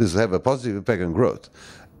 This will have a positive impact on growth.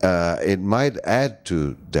 It might add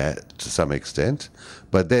to that to some extent,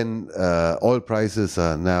 but then oil prices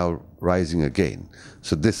are now rising again.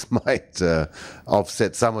 So this might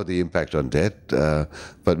offset some of the impact on debt,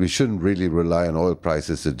 but we shouldn't really rely on oil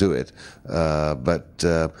prices to do it. But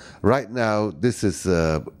right now, this is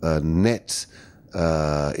a net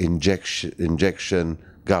injection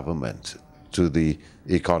government to the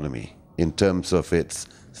economy in terms of its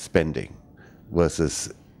spending versus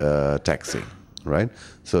taxing, right?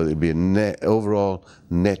 So it'd be a overall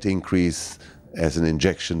net increase as an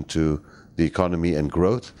injection to the economy and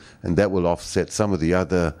growth, and that will offset some of the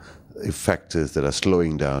other factors that are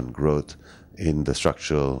slowing down growth in the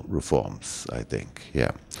structural reforms, I think.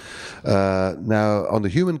 Yeah. Now, on the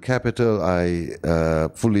human capital, I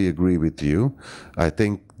fully agree with you. I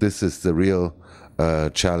think this is the real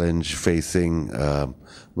challenge facing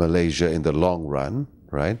Malaysia in the long run,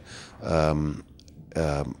 right?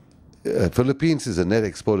 Philippines is a net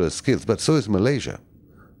exporter of skills, but so is Malaysia,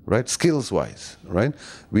 right? Skills-wise, right?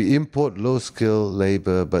 We import low-skilled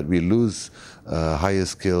labor, but we lose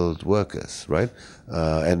higher-skilled workers, right?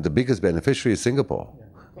 And the biggest beneficiary is Singapore,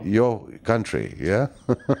 your country, yeah?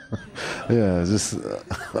 Yeah, just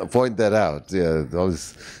point that out. Yeah,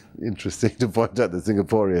 always interesting to point out the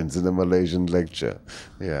Singaporeans in a Malaysian lecture.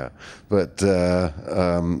 Yeah, but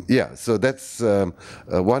yeah, so that's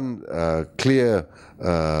one clear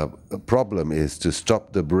problem is to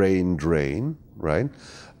stop the brain drain, right?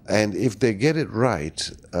 And if they get it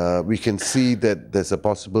right, we can see that there's a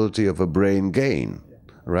possibility of a brain gain,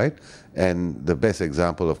 right? And the best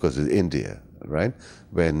example, of course, is India, right?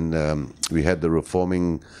 When we had the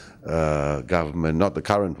reforming government, not the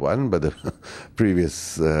current one, but the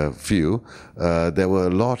previous few, there were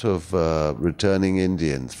a lot of returning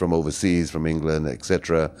Indians from overseas, from England,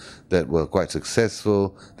 etc., that were quite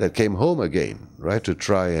successful, that came home again, right, to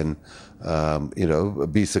try and you know,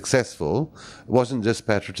 be successful. It wasn't just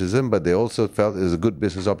patriotism, but they also felt it was a good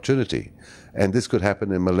business opportunity. And this could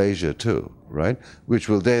happen in Malaysia too, right, which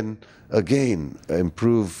will then again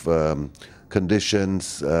improve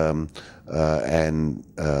conditions and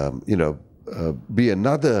you know, be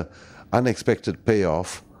another unexpected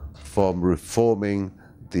payoff from reforming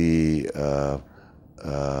the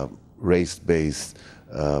race-based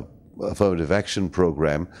affirmative action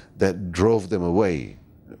program that drove them away,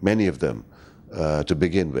 many of them, to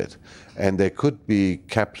begin with. And there could be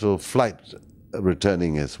capital flight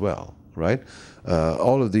returning as well, right?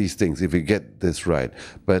 All of these things, if we get this right.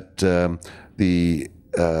 But I'm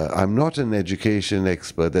not an education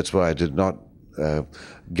expert, that's why I did not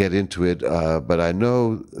get into it, but I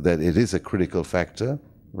know that it is a critical factor,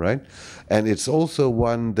 right? And it's also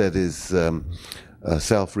one that is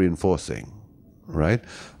self-reinforcing, right?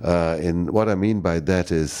 And what I mean by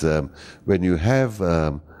that is when you have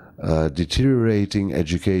a deteriorating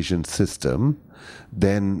education system,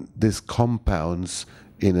 then this compounds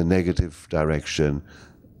in a negative direction,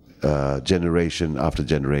 generation after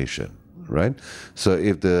generation. Right? So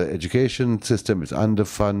if the education system is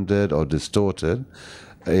underfunded or distorted,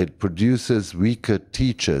 it produces weaker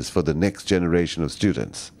teachers for the next generation of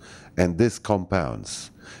students. And this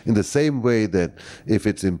compounds. In the same way that if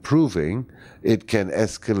it's improving, it can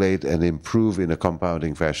escalate and improve in a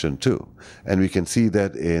compounding fashion too. And we can see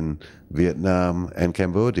that in Vietnam and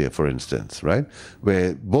Cambodia, for instance, right?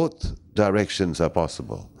 Where both directions are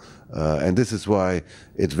possible. And this is why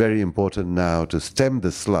it's very important now to stem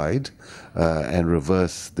the slide and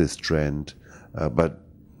reverse this trend. But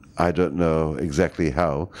I don't know exactly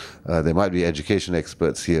how. There might be education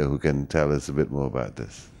experts here who can tell us a bit more about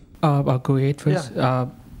this. I'll go ahead first. Yeah.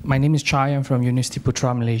 My name is Chai. I'm from University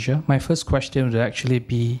Putra, Malaysia. My first question would actually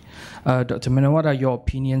be, Dr. Menon, what are your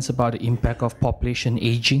opinions about the impact of population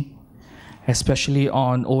aging, especially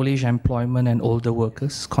on old age employment and older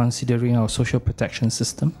workers, considering our social protection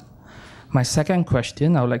system? My second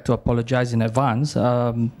question, I would like to apologize in advance.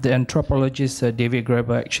 The anthropologist David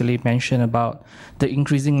Graeber actually mentioned about the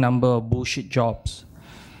increasing number of bullshit jobs.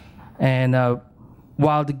 And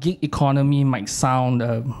while the gig economy might sound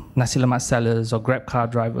nasi lemak sellers or Grab car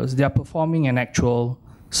drivers, they are performing an actual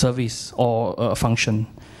service or function.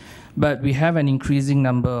 But we have an increasing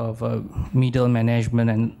number of middle management,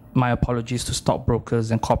 and my apologies to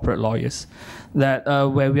stockbrokers and corporate lawyers, that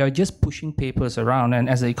where we are just pushing papers around. And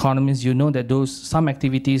as an economist, you know that some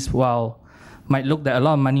activities, while might look that a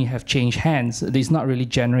lot of money have changed hands, it's not really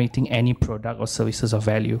generating any product or services of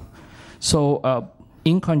value. So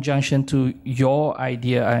in conjunction to your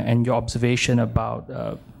idea and your observation about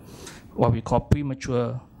what we call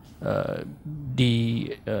premature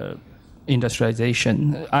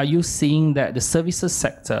industrialization, are you seeing that the services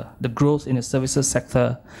sector, the growth in the services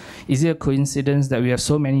sector, is it a coincidence that we have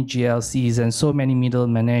so many GLCs and so many middle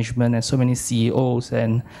management and so many CEOs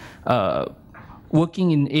and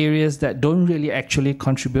working in areas that don't really actually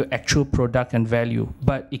contribute actual product and value,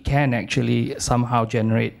 but it can actually somehow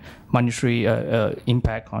generate monetary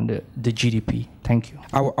impact on the GDP? Thank you.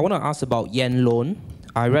 I want to ask about yen loan.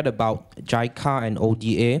 I read about JICA and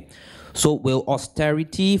ODA. So will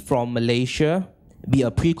austerity from Malaysia be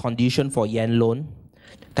a precondition for yen loan?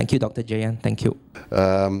 Thank you, Dr. Jayant. Thank you.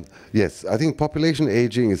 Yes, I think population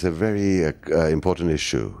aging is a very important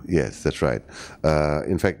issue. Yes, that's right.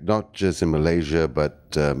 In fact, not just in Malaysia, but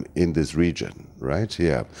in this region, right?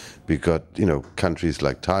 Yeah, we've got countries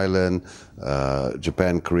like Thailand,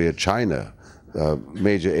 Japan, Korea, China.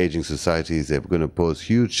 Major aging societies, they're going to pose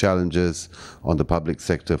huge challenges on the public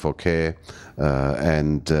sector for care,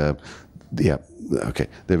 yeah, okay.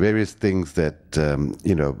 There are various things that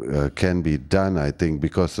can be done, I think,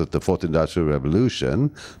 because of the Fourth Industrial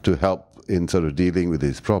Revolution to help in sort of dealing with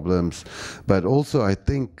these problems. But also, I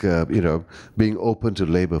think, being open to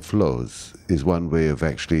labor flows is one way of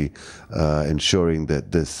actually ensuring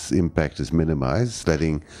that this impact is minimized,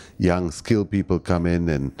 letting young, skilled people come in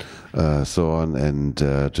and so on, and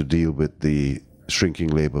to deal with the shrinking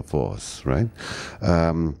labor force, right?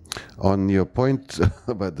 On your point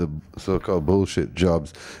about the so-called bullshit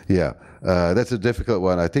jobs, yeah, that's a difficult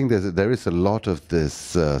one. I think there is a lot of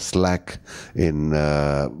this slack in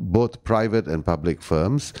both private and public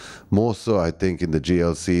firms, more so I think in the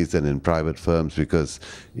GLCs than in private firms, because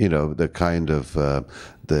the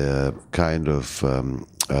kind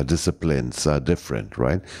of disciplines are different,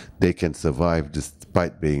 right? They can survive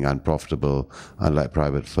despite being unprofitable, unlike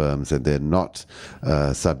private firms, and they're not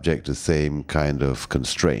subject to same kind of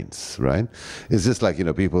constraints, right? It's just like,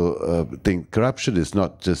 people think corruption is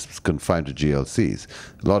not just confined to GLCs.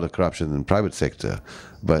 A lot of corruption in the private sector,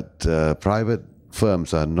 but private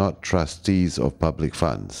firms are not trustees of public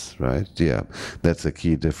funds, right? Yeah, that's a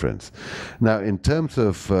key difference. Now, in terms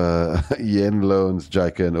of yen loans,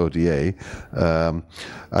 JICA and ODA,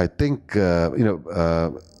 I think,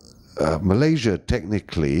 Malaysia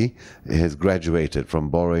technically has graduated from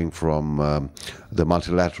borrowing from the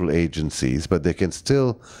multilateral agencies, but they can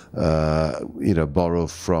still, borrow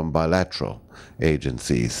from bilateral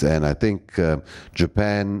agencies. And I think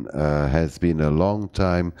Japan has been a long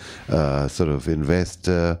time sort of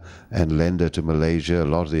investor and lender to Malaysia. A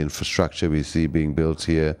lot of the infrastructure we see being built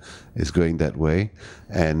here is going that way.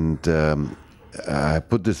 And I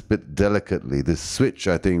put this bit delicately, this switch,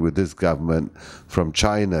 I think, with this government from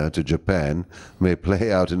China to Japan may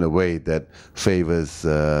play out in a way that favors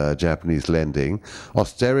Japanese lending.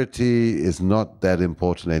 Austerity is not that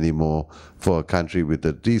important anymore for a country with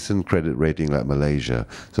a decent credit rating like Malaysia,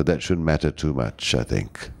 so that shouldn't matter too much, I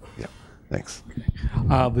think. Yeah, thanks.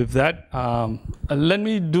 With that, let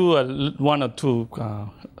me do one or two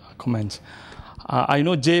comments. I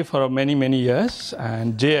know Jay for many, many years,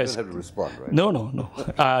 and Jay has... You don't have to respond, right?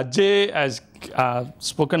 No. Jay has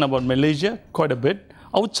spoken about Malaysia quite a bit,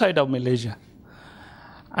 outside of Malaysia.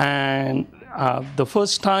 And the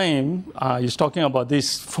first time he's talking about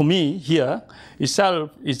this, for me, here, itself,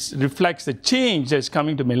 it reflects the change that's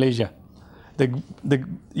coming to Malaysia.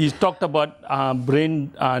 He talked about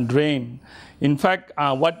brain drain. In fact,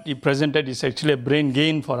 what he presented is actually a brain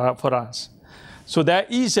gain for us. So there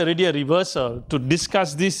is already a reversal to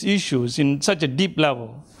discuss these issues in such a deep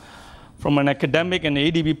level from an academic and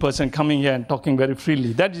ADB person coming here and talking very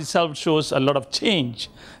freely. That itself shows a lot of change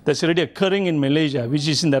that's already occurring in Malaysia, which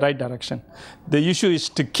is in the right direction. The issue is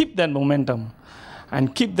to keep that momentum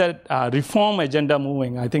and keep that reform agenda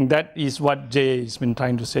moving. I think that is what Jay has been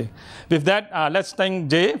trying to say. With that, let's thank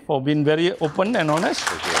Jay for being very open and honest.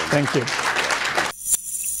 Thank you.